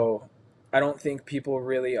so I don't think people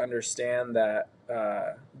really understand that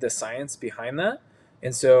the science behind that.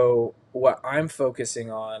 And so what I'm focusing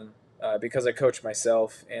on, because I coach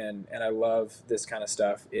myself and I love this kind of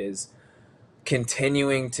stuff, is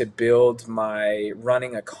continuing to build my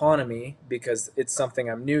running economy because it's something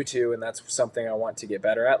I'm new to and that's something I want to get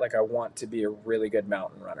better at. Like I want to be a really good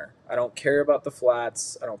mountain runner. I don't care about the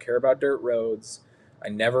flats. I don't care about dirt roads. I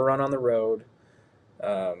never run on the road.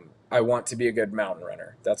 I want to be a good mountain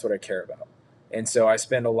runner. That's what I care about. And so I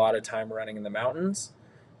spend a lot of time running in the mountains.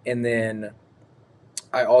 And then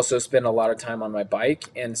I also spend a lot of time on my bike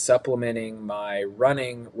and supplementing my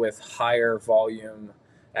running with higher volume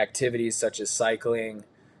activities such as cycling.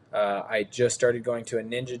 I just started going to a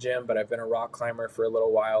ninja gym, but I've been a rock climber for a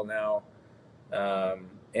little while now.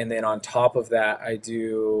 And then on top of that, I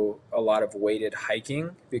do a lot of weighted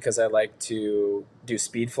hiking because I like to do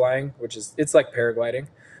speed flying, it's like paragliding.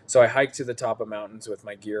 So I hike to the top of mountains with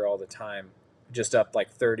my gear all the time, just up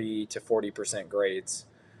like 30 to 40% grades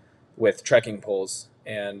with trekking poles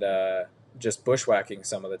and just bushwhacking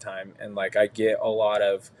some of the time. And like I get a lot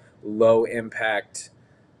of low impact,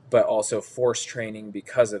 but also force training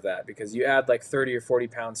because of that, because you add like 30 or 40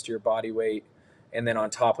 pounds to your body weight. And then on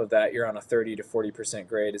top of that, you're on a 30 to 40%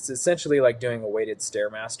 grade. It's essentially like doing a weighted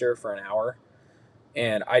Stairmaster for an hour.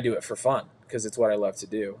 And I do it for fun because it's what I love to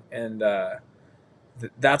do. And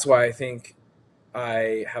that's why I think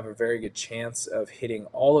I have a very good chance of hitting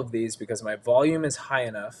all of these because my volume is high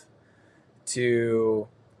enough to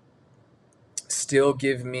still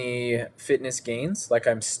give me fitness gains. Like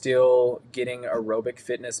I'm still getting aerobic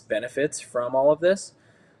fitness benefits from all of this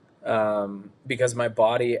because my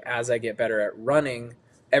body, as I get better at running,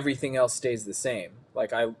 everything else stays the same.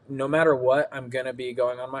 Like no matter what, I'm going to be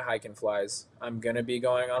going on my hike and flies. I'm going to be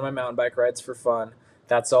going on my mountain bike rides for fun.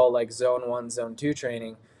 That's all like zone 1, zone 2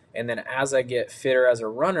 training. And then as I get fitter as a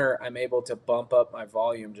runner, I'm able to bump up my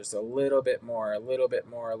volume just a little bit more, a little bit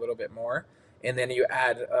more, a little bit more. And then you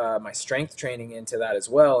add my strength training into that as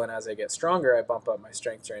well. And as I get stronger, I bump up my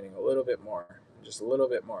strength training a little bit more, just a little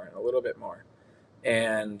bit more, and a little bit more.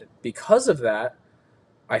 And because of that,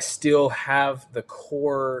 I still have the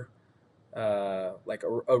core like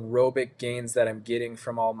aerobic gains that I'm getting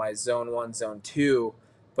from all my zone 1, zone 2.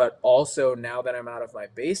 But also now that I'm out of my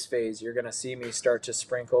base phase, you're going to see me start to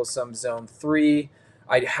sprinkle some zone 3.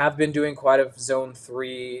 I have been doing quite a zone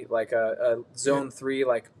 3, like a zone 3,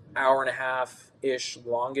 like hour and a half ish,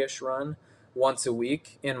 longish run once a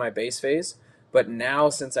week in my base phase. But now,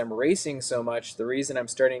 since I'm racing so much, the reason I'm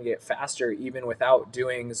starting to get faster, even without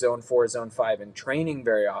doing zone 4, zone 5 and training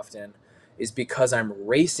very often, is because I'm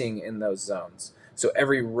racing in those zones. So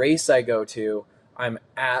every race I go to, I'm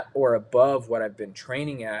at or above what I've been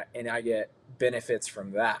training at, and I get benefits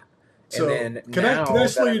from that. And So then can I now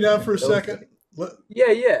slow that you I'm down doing for a those, second?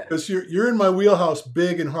 yeah. Because you're in my wheelhouse,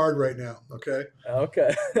 big and hard right now. Okay,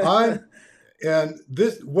 Okay. I'm and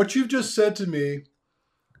this what you've just said to me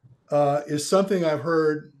is something I've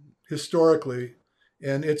heard historically,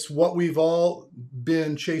 and it's what we've all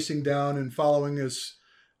been chasing down and following is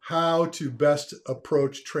how to best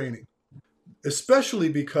approach training. especially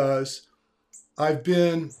because I've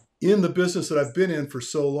been in the business that I've been in for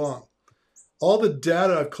so long. All the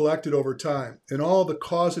data I've collected over time and all the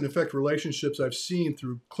cause and effect relationships I've seen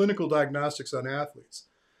through clinical diagnostics on athletes.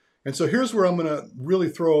 And so here's where I'm going to really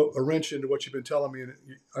throw a wrench into what you've been telling me, and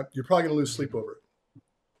you're probably going to lose sleep over it.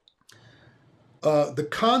 The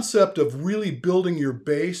concept of really building your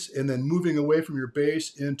base and then moving away from your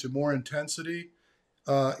base into more intensity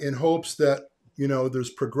in hopes that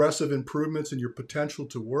there's progressive improvements in your potential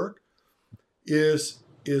to work is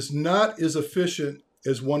not as efficient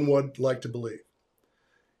as one would like to believe.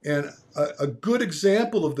 And a good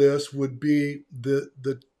example of this would be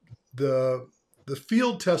the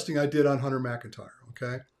field testing I did on Hunter McIntyre.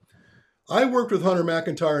 Okay, I worked with Hunter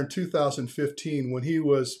McIntyre in 2015 when he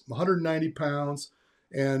was 190 pounds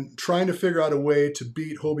and trying to figure out a way to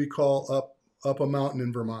beat Hobie Call up a mountain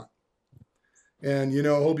in Vermont. And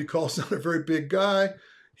Hobie Call's not a very big guy.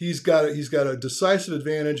 He's got a decisive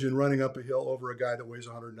advantage in running up a hill over a guy that weighs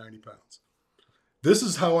 190 pounds. This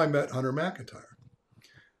is how I met Hunter McIntyre.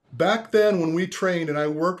 Back then, when we trained and I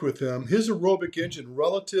worked with him, his aerobic engine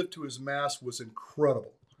relative to his mass was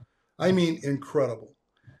incredible. I mean, incredible.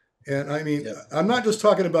 And I mean, I'm not just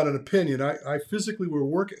talking about an opinion. I physically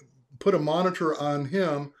put a monitor on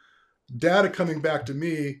him, data coming back to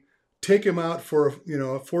me, take him out for a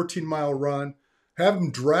 14-mile run, have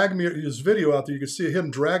him drag me. His video out there, you can see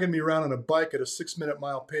him dragging me around on a bike at a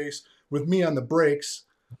 6-minute-mile pace with me on the brakes.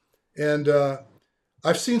 And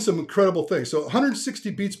I've seen some incredible things. So 160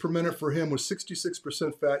 beats per minute for him was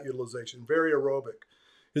 66% fat utilization, very aerobic.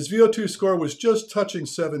 His VO2 score was just touching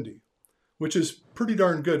 70, which is pretty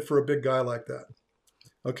darn good for a big guy like that.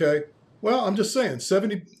 Okay, well, I'm just saying, a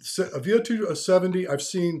VO2 of 70, I've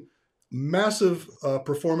seen massive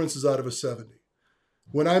performances out of a 70.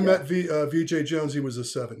 When I met VJ Jones, he was a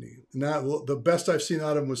 70. Now, the best I've seen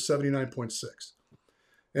out of him was 79.6.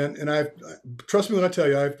 And I've trust me when I tell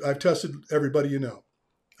you, I've tested everybody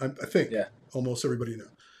I think almost everybody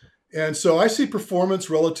And so I see performance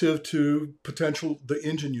relative to potential, the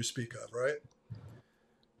engine you speak of, right?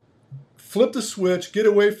 Flip the switch, get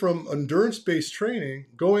away from endurance-based training,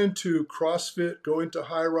 go into CrossFit, go into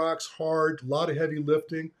high rocks, hard, a lot of heavy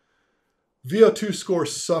lifting. VO2 score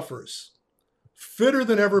suffers. Fitter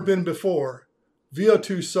than ever been before.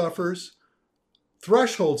 VO2 suffers.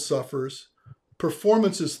 Threshold suffers.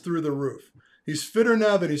 Performance is through the roof. He's fitter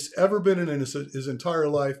now than he's ever been in his entire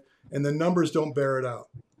life, and the numbers don't bear it out.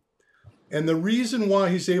 And the reason why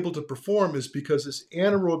he's able to perform is because his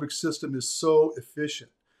anaerobic system is so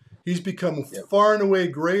efficient. He's become far and away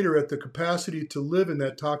greater at the capacity to live in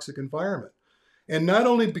that toxic environment. And not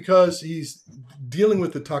only because he's dealing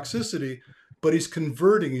with the toxicity, but he's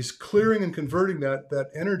clearing and converting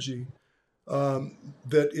that energy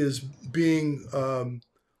that is being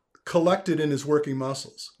collected in his working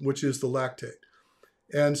muscles, which is the lactate.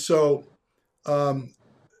 And so,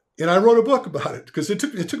 and I wrote a book about it because it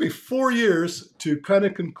took me 4 years to kind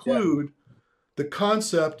of conclude the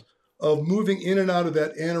concept of moving in and out of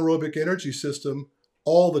that anaerobic energy system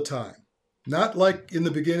all the time. Not like in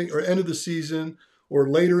the beginning or end of the season or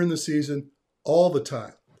later in the season, all the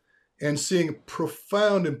time. And seeing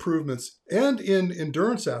profound improvements, and in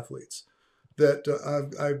endurance athletes that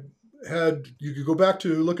I've had. You could go back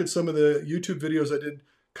to look at some of the YouTube videos I did,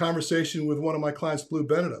 conversation with one of my clients, Blue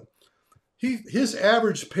Benedum. His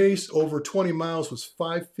average pace over 20 miles was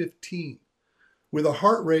 5:15 with a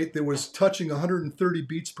heart rate that was touching 130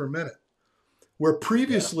 beats per minute, where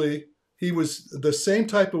previously he was the same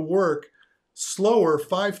type of work, slower,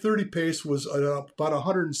 5:30 pace was about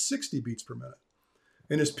 160 beats per minute.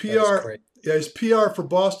 And his PR for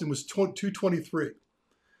Boston was 223.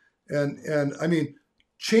 And I mean,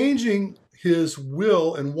 changing his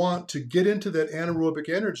will and want to get into that anaerobic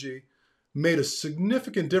energy made a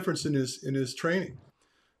significant difference in his training.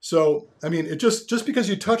 So, I mean, it just because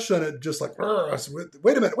you touched on it, just like,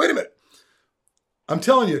 wait a minute. I'm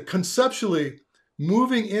telling you, conceptually,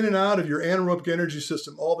 moving in and out of your anaerobic energy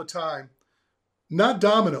system all the time, not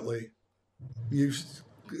dominantly.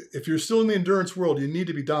 If you're still in the endurance world, you need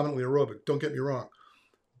to be dominantly aerobic. Don't get me wrong.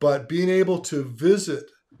 But being able to visit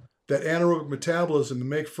that anaerobic metabolism and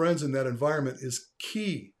make friends in that environment is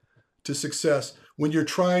key to success when you're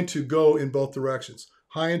trying to go in both directions.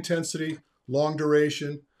 High intensity, long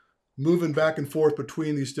duration, moving back and forth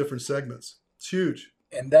between these different segments. It's huge.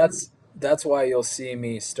 And that's why you'll see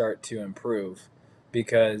me start to improve,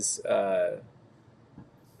 because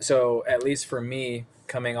so at least for me,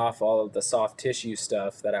 coming off all of the soft tissue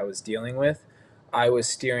stuff that I was dealing with, I was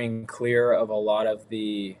steering clear of a lot of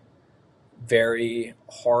the very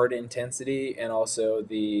hard intensity and also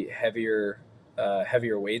the heavier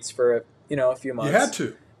weights for a few You had months.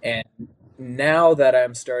 to. And now that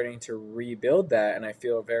I'm starting to rebuild that and I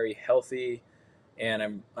feel very healthy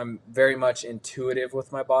and I'm very much intuitive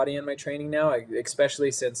with my body and my training now,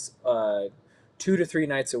 especially since 2 to 3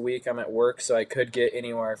 nights a week I'm at work, so I could get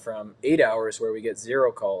anywhere from 8 hours where we get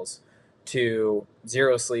zero calls to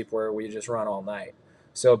zero sleep where we just run all night.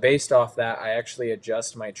 So based off that, I actually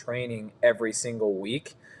adjust my training every single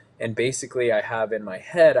week. And basically, I have in my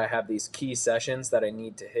head, I have these key sessions that I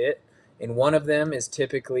need to hit. And one of them is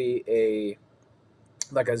typically a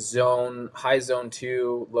like a high zone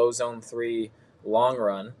 2, low zone 3 long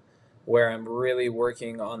run, where I'm really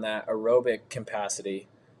working on that aerobic capacity.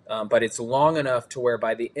 But it's long enough to where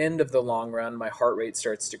by the end of the long run, my heart rate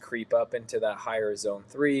starts to creep up into that higher zone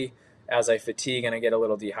 3 as I fatigue and I get a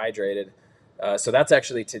little dehydrated. So that's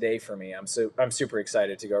actually today for me. I'm super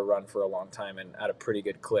excited to go run for a long time and at a pretty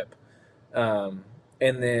good clip. And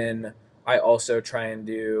then I also try and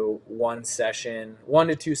do 1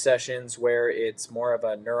 to 2 sessions where it's more of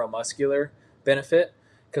a neuromuscular benefit.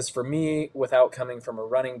 Because for me, without coming from a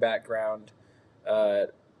running background, uh,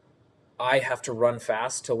 I have to run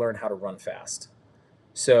fast to learn how to run fast.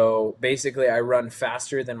 So basically, I run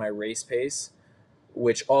faster than my race pace,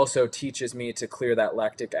 which also teaches me to clear that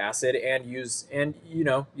lactic acid and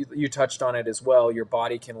you touched on it as well. Your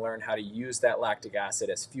body can learn how to use that lactic acid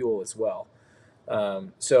as fuel as well.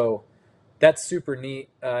 So that's super neat,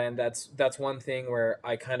 and that's one thing where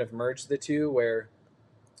I kind of merge the two, where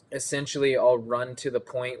essentially I'll run to the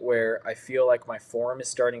point where I feel like my form is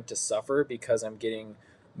starting to suffer because I'm getting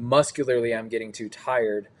too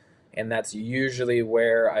tired, and that's usually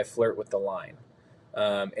where I flirt with the line.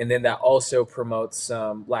 And then that also promotes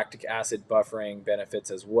some lactic acid buffering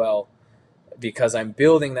benefits as well, because I'm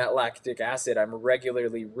building that lactic acid. I'm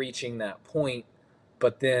regularly reaching that point,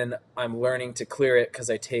 but then I'm learning to clear it because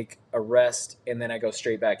I take a rest and then I go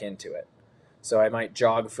straight back into it. So I might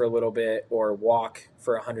jog for a little bit or walk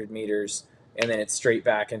for 100 meters and then it's straight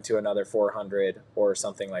back into another 400 or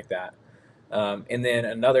something like that. And then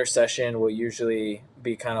another session will usually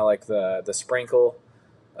be kind of like the sprinkle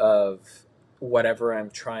of whatever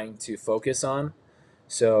I'm trying to focus on.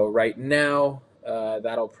 So right now,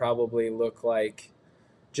 that'll probably look like,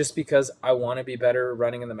 just because I want to be better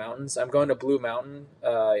running in the mountains. I'm going to Blue Mountain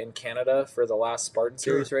in Canada for the last Spartan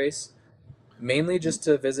Series Sure. race, mainly just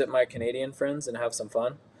to visit my Canadian friends and have some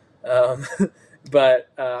fun. Um, but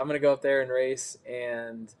I'm going to go up there and race,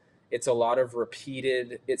 and it's a lot of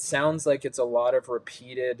repeated, it sounds like it's a lot of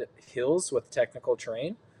repeated hills with technical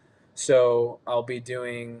terrain. So I'll be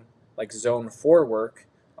doing like zone 4 work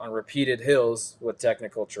on repeated hills with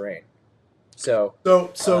technical terrain. So,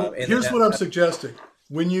 So and then here's what I'm suggesting.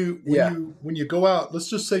 When you when yeah, you when you go out, let's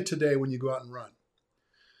just say today when you go out and run,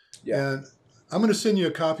 yeah. and I'm going to send you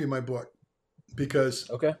a copy of my book because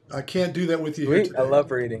Okay. I can't do that with you here Sweet. I today.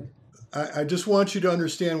 love reading. I just want you to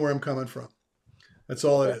understand where I'm coming from. That's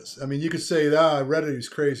all it Okay. is. I mean, you could say, I read it, he's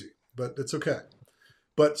crazy, but it's okay.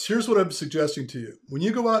 But here's what I'm suggesting to you. When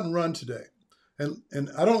you go out and run today, and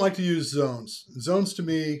I don't like to use zones. Zones to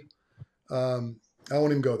me, I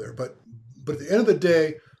won't even go there. But at the end of the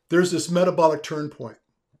day, there's this metabolic turn point.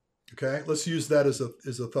 Okay, let's use that as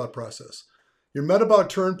a thought process. Your metabolic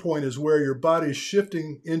turn point is where your body is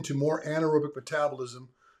shifting into more anaerobic metabolism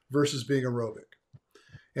versus being aerobic.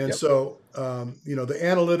 And Yep. so, the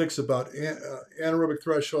analytics about anaerobic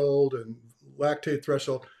threshold and lactate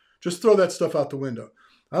threshold, just throw that stuff out the window.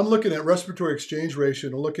 I'm looking at respiratory exchange ratio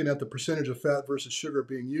and looking at the percentage of fat versus sugar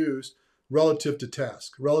being used relative to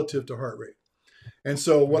task, relative to heart rate. And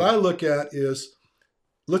so, what Mhm. I look at is,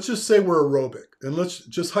 let's just say we're aerobic, and let's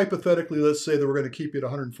just hypothetically, let's say that we're going to keep you at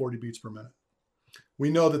 140 beats per minute. We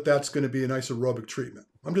know that that's going to be a nice aerobic treatment.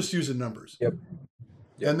 I'm just using numbers. Yep.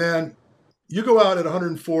 Yep. And then you go out at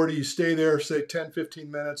 140, you stay there, say 10, 15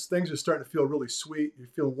 minutes. Things are starting to feel really sweet. You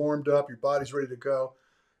feel warmed up, your body's ready to go.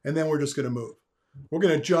 And then we're just going to move. We're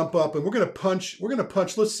going to jump up and we're going to punch. We're going to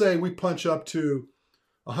punch. Let's say we punch up to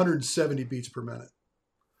 170 beats per minute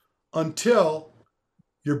until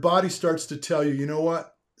your body starts to tell you, you know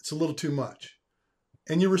what? It's a little too much.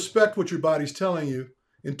 And you respect what your body's telling you.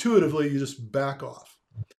 Intuitively, you just back off.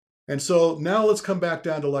 And so now let's come back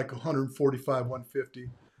down to like 145, 150,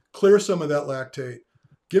 clear some of that lactate,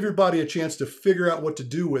 give your body a chance to figure out what to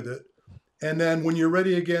do with it. And then when you're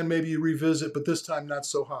ready again, maybe you revisit, but this time not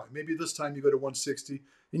so high. Maybe this time you go to 160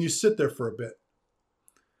 and you sit there for a bit.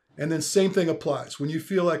 And then same thing applies. When you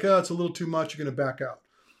feel like, it's a little too much, you're going to back out.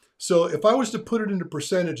 So if I was to put it into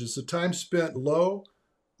percentages, the time spent low,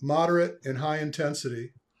 moderate, and high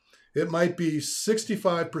intensity, it might be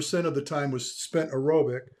 65% of the time was spent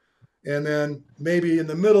aerobic, And then maybe in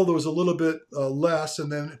the middle, there was a little bit less.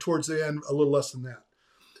 And then towards the end, a little less than that.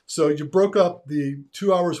 So you broke up the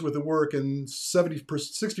 2 hours worth of work, and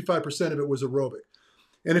 65% of it was aerobic.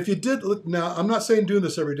 And if you did, now I'm not saying doing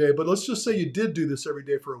this every day, but let's just say you did do this every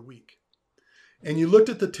day for a week. And you looked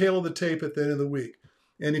at the tail of the tape at the end of the week.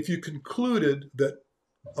 And if you concluded that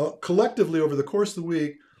collectively over the course of the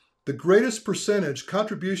week, the greatest percentage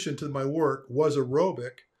contribution to my work was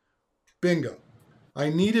aerobic, bingo. I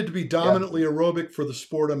needed to be Yeah. dominantly aerobic for the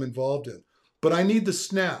sport I'm involved in. But I need the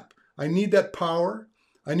snap. I need that power.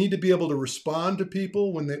 I need to be able to respond to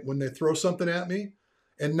people when they throw something at me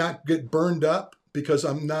and not get burned up because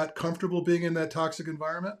I'm not comfortable being in that toxic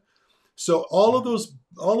environment. So all of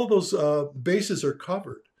those bases are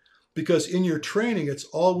covered because in your training it's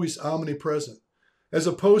always omnipresent, as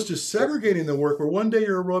opposed to Yep. segregating the work where one day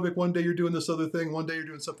you're aerobic, one day you're doing this other thing, one day you're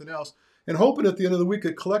doing something else, and hoping at the end of the week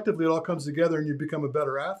that collectively it all comes together and you become a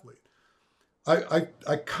better athlete. I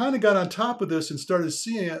kind of got on top of this and started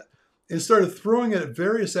seeing it and started throwing it at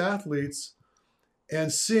various athletes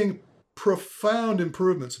and seeing profound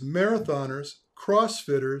improvements. Marathoners,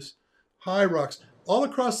 CrossFitters, high rocks, all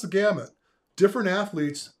across the gamut. Different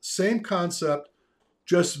athletes, same concept,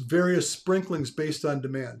 just various sprinklings based on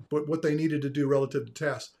demand, but what they needed to do relative to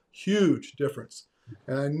tasks. Huge difference.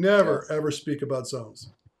 And I Yeah. never, ever speak about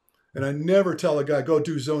zones. And I never tell a guy, go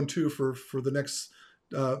do zone 2 for the next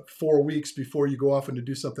 4 weeks before you go off and to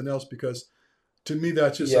do something else, because to me,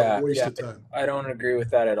 that's just a Yeah, waste yeah, of time. I don't agree with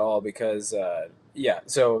that at all because yeah,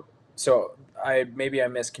 so I maybe I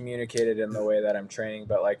miscommunicated in the way that I'm training,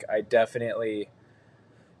 but like I definitely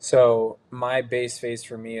so my base phase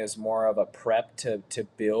for me is more of a prep to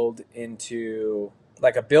build into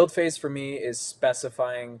like a build phase for me is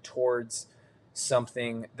specifying towards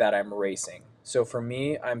something that I'm racing. So for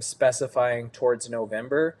me, I'm specifying towards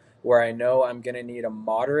November where I know I'm going to need a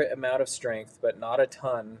moderate amount of strength, but not a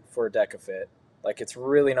ton for a decafit. Like it's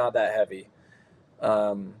really not that heavy.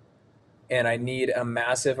 Um, and I need a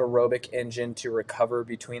massive aerobic engine to recover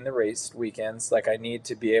between the race weekends. Like I need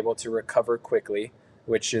to be able to recover quickly,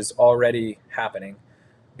 which is already happening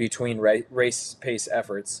between race pace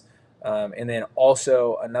efforts. And then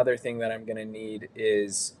also another thing that I'm going to need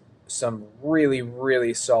is some really,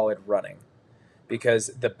 really solid running because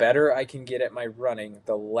the better I can get at my running,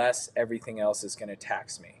 the less everything else is going to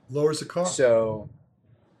tax me. Lowers the cost. So,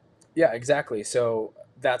 yeah, exactly. So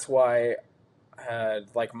that's why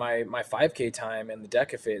like my 5K time in the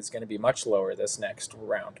decafit is going to be much lower this next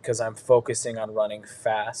round because I'm focusing on running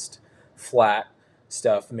fast, flat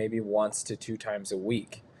stuff maybe once to two times a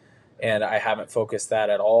week. And I haven't focused that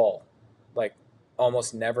at all. Like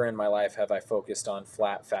almost never in my life have I focused on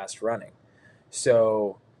flat, fast running.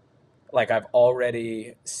 So like I've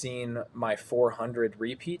already seen my 400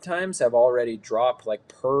 repeat times have already dropped like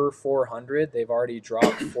per 400, they've already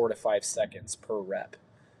dropped 4 to 5 seconds per rep,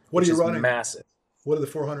 What are which you is running? massive. What are the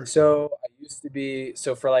 400s? So I used to be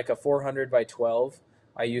so for like a 400 by 12,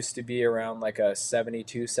 I used to be around like a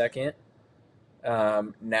 72 second.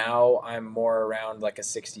 Now I'm more around like a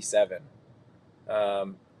 67.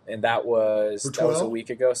 And that For was a 12? week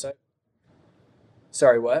ago. So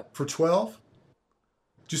sorry, what? For 12?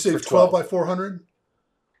 Did you say For 12 by 12. 400?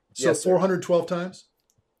 So Yes, sir. 412 times?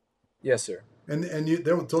 Yes, sir. And they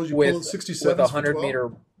told you pulling With 67s for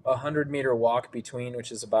 12? a 100 meter walk between,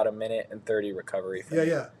 which is about a minute and 30 recovery for Yeah, me.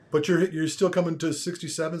 yeah. But you're still coming to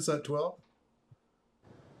 67s at 12?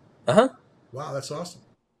 Uh huh. Wow, that's awesome.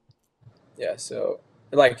 Yeah. So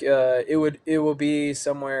like it will be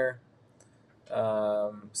somewhere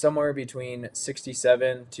between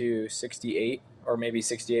 67 to 68 or maybe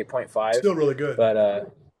 68.5. Still really good.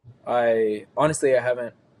 But I honestly I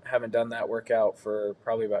haven't done that workout for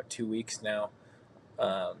probably about 2 weeks now.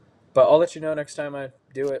 Um, but I'll let you know next time I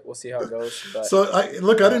do it. We'll see how it goes. But So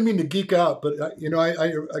look, I uh, didn't mean to geek out, but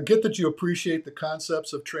I get that you appreciate the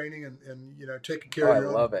concepts of training and taking care oh, of I your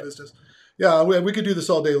own love it. business. Yeah, we could do this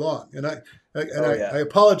all day long, and Oh I yeah.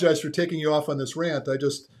 apologize for taking you off on this rant. I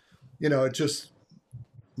just, it just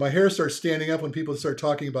my hair starts standing up when people start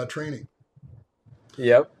talking about training.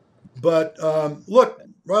 Yep. But look,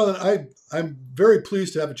 Rylan, I'm very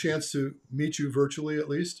pleased to have a chance to meet you virtually at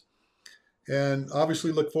least, and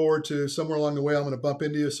obviously look forward to somewhere along the way I'm going to bump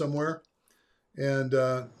into you somewhere. And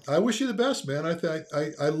I wish you the best, man.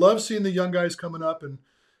 I love seeing the young guys coming up and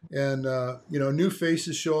new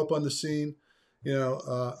faces show up on the scene.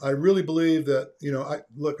 I really believe that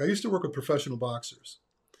I used to work with professional boxers,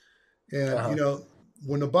 and Uh-huh.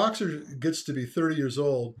 when a boxer gets to be 30 years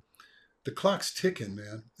old, the clock's ticking,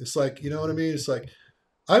 man. It's like, you know what I mean? It's like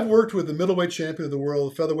I've worked with the middleweight champion of the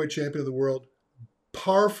world, the featherweight champion of the world,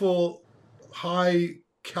 powerful, high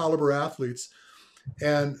caliber athletes,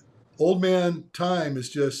 and old man time is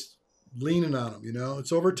just leaning on them. You know,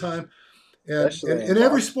 it's overtime. And especially in in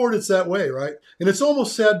every boxing. sport, it's that way, right? And it's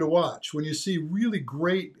almost sad to watch when you see really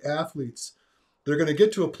great athletes. They're going to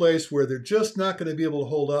get to a place where they're just not going to be able to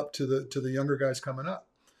hold up to the younger guys coming up.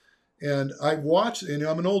 And I watch, and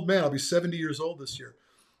I'm an old man. I'll be 70 years old this year.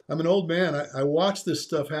 I'm an old man. I watch this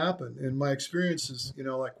stuff happen, and my experience is,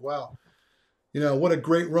 like, wow, what a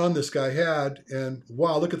great run this guy had, and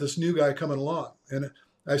wow, look at this new guy coming along. And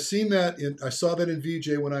I saw that in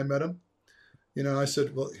VJ when I met him. I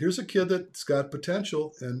said, well, here's a kid that's got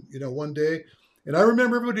potential, and one day, and I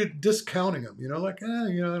remember everybody discounting him, like, I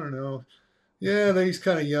don't know, yeah, he's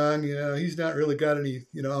kind of young, he's not really got any,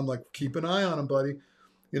 I'm like, keep an eye on him, buddy,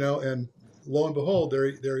 and lo and behold,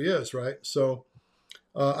 there he is, right? So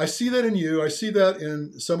I see that in you. I see that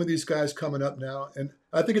in some of these guys coming up now, and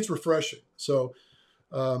I think it's refreshing. So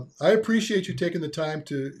I appreciate you taking the time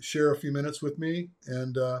to share a few minutes with me.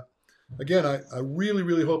 And again, I really,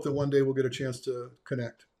 really hope that one day we'll get a chance to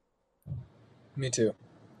connect. Me too.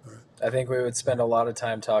 All right. I think we would spend a lot of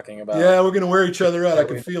time talking about Yeah, we're going to wear each other out. I that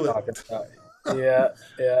can we've feel been it. talking about. Yeah,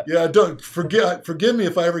 yeah. Yeah, don't forgive me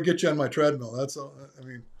if I ever get you on my treadmill. That's all. I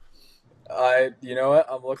mean, You know what?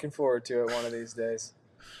 I'm looking forward to it one of these days.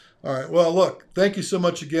 all right. Well, look, thank you so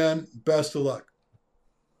much again. Best of luck.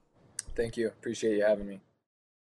 Thank you. Appreciate you having me.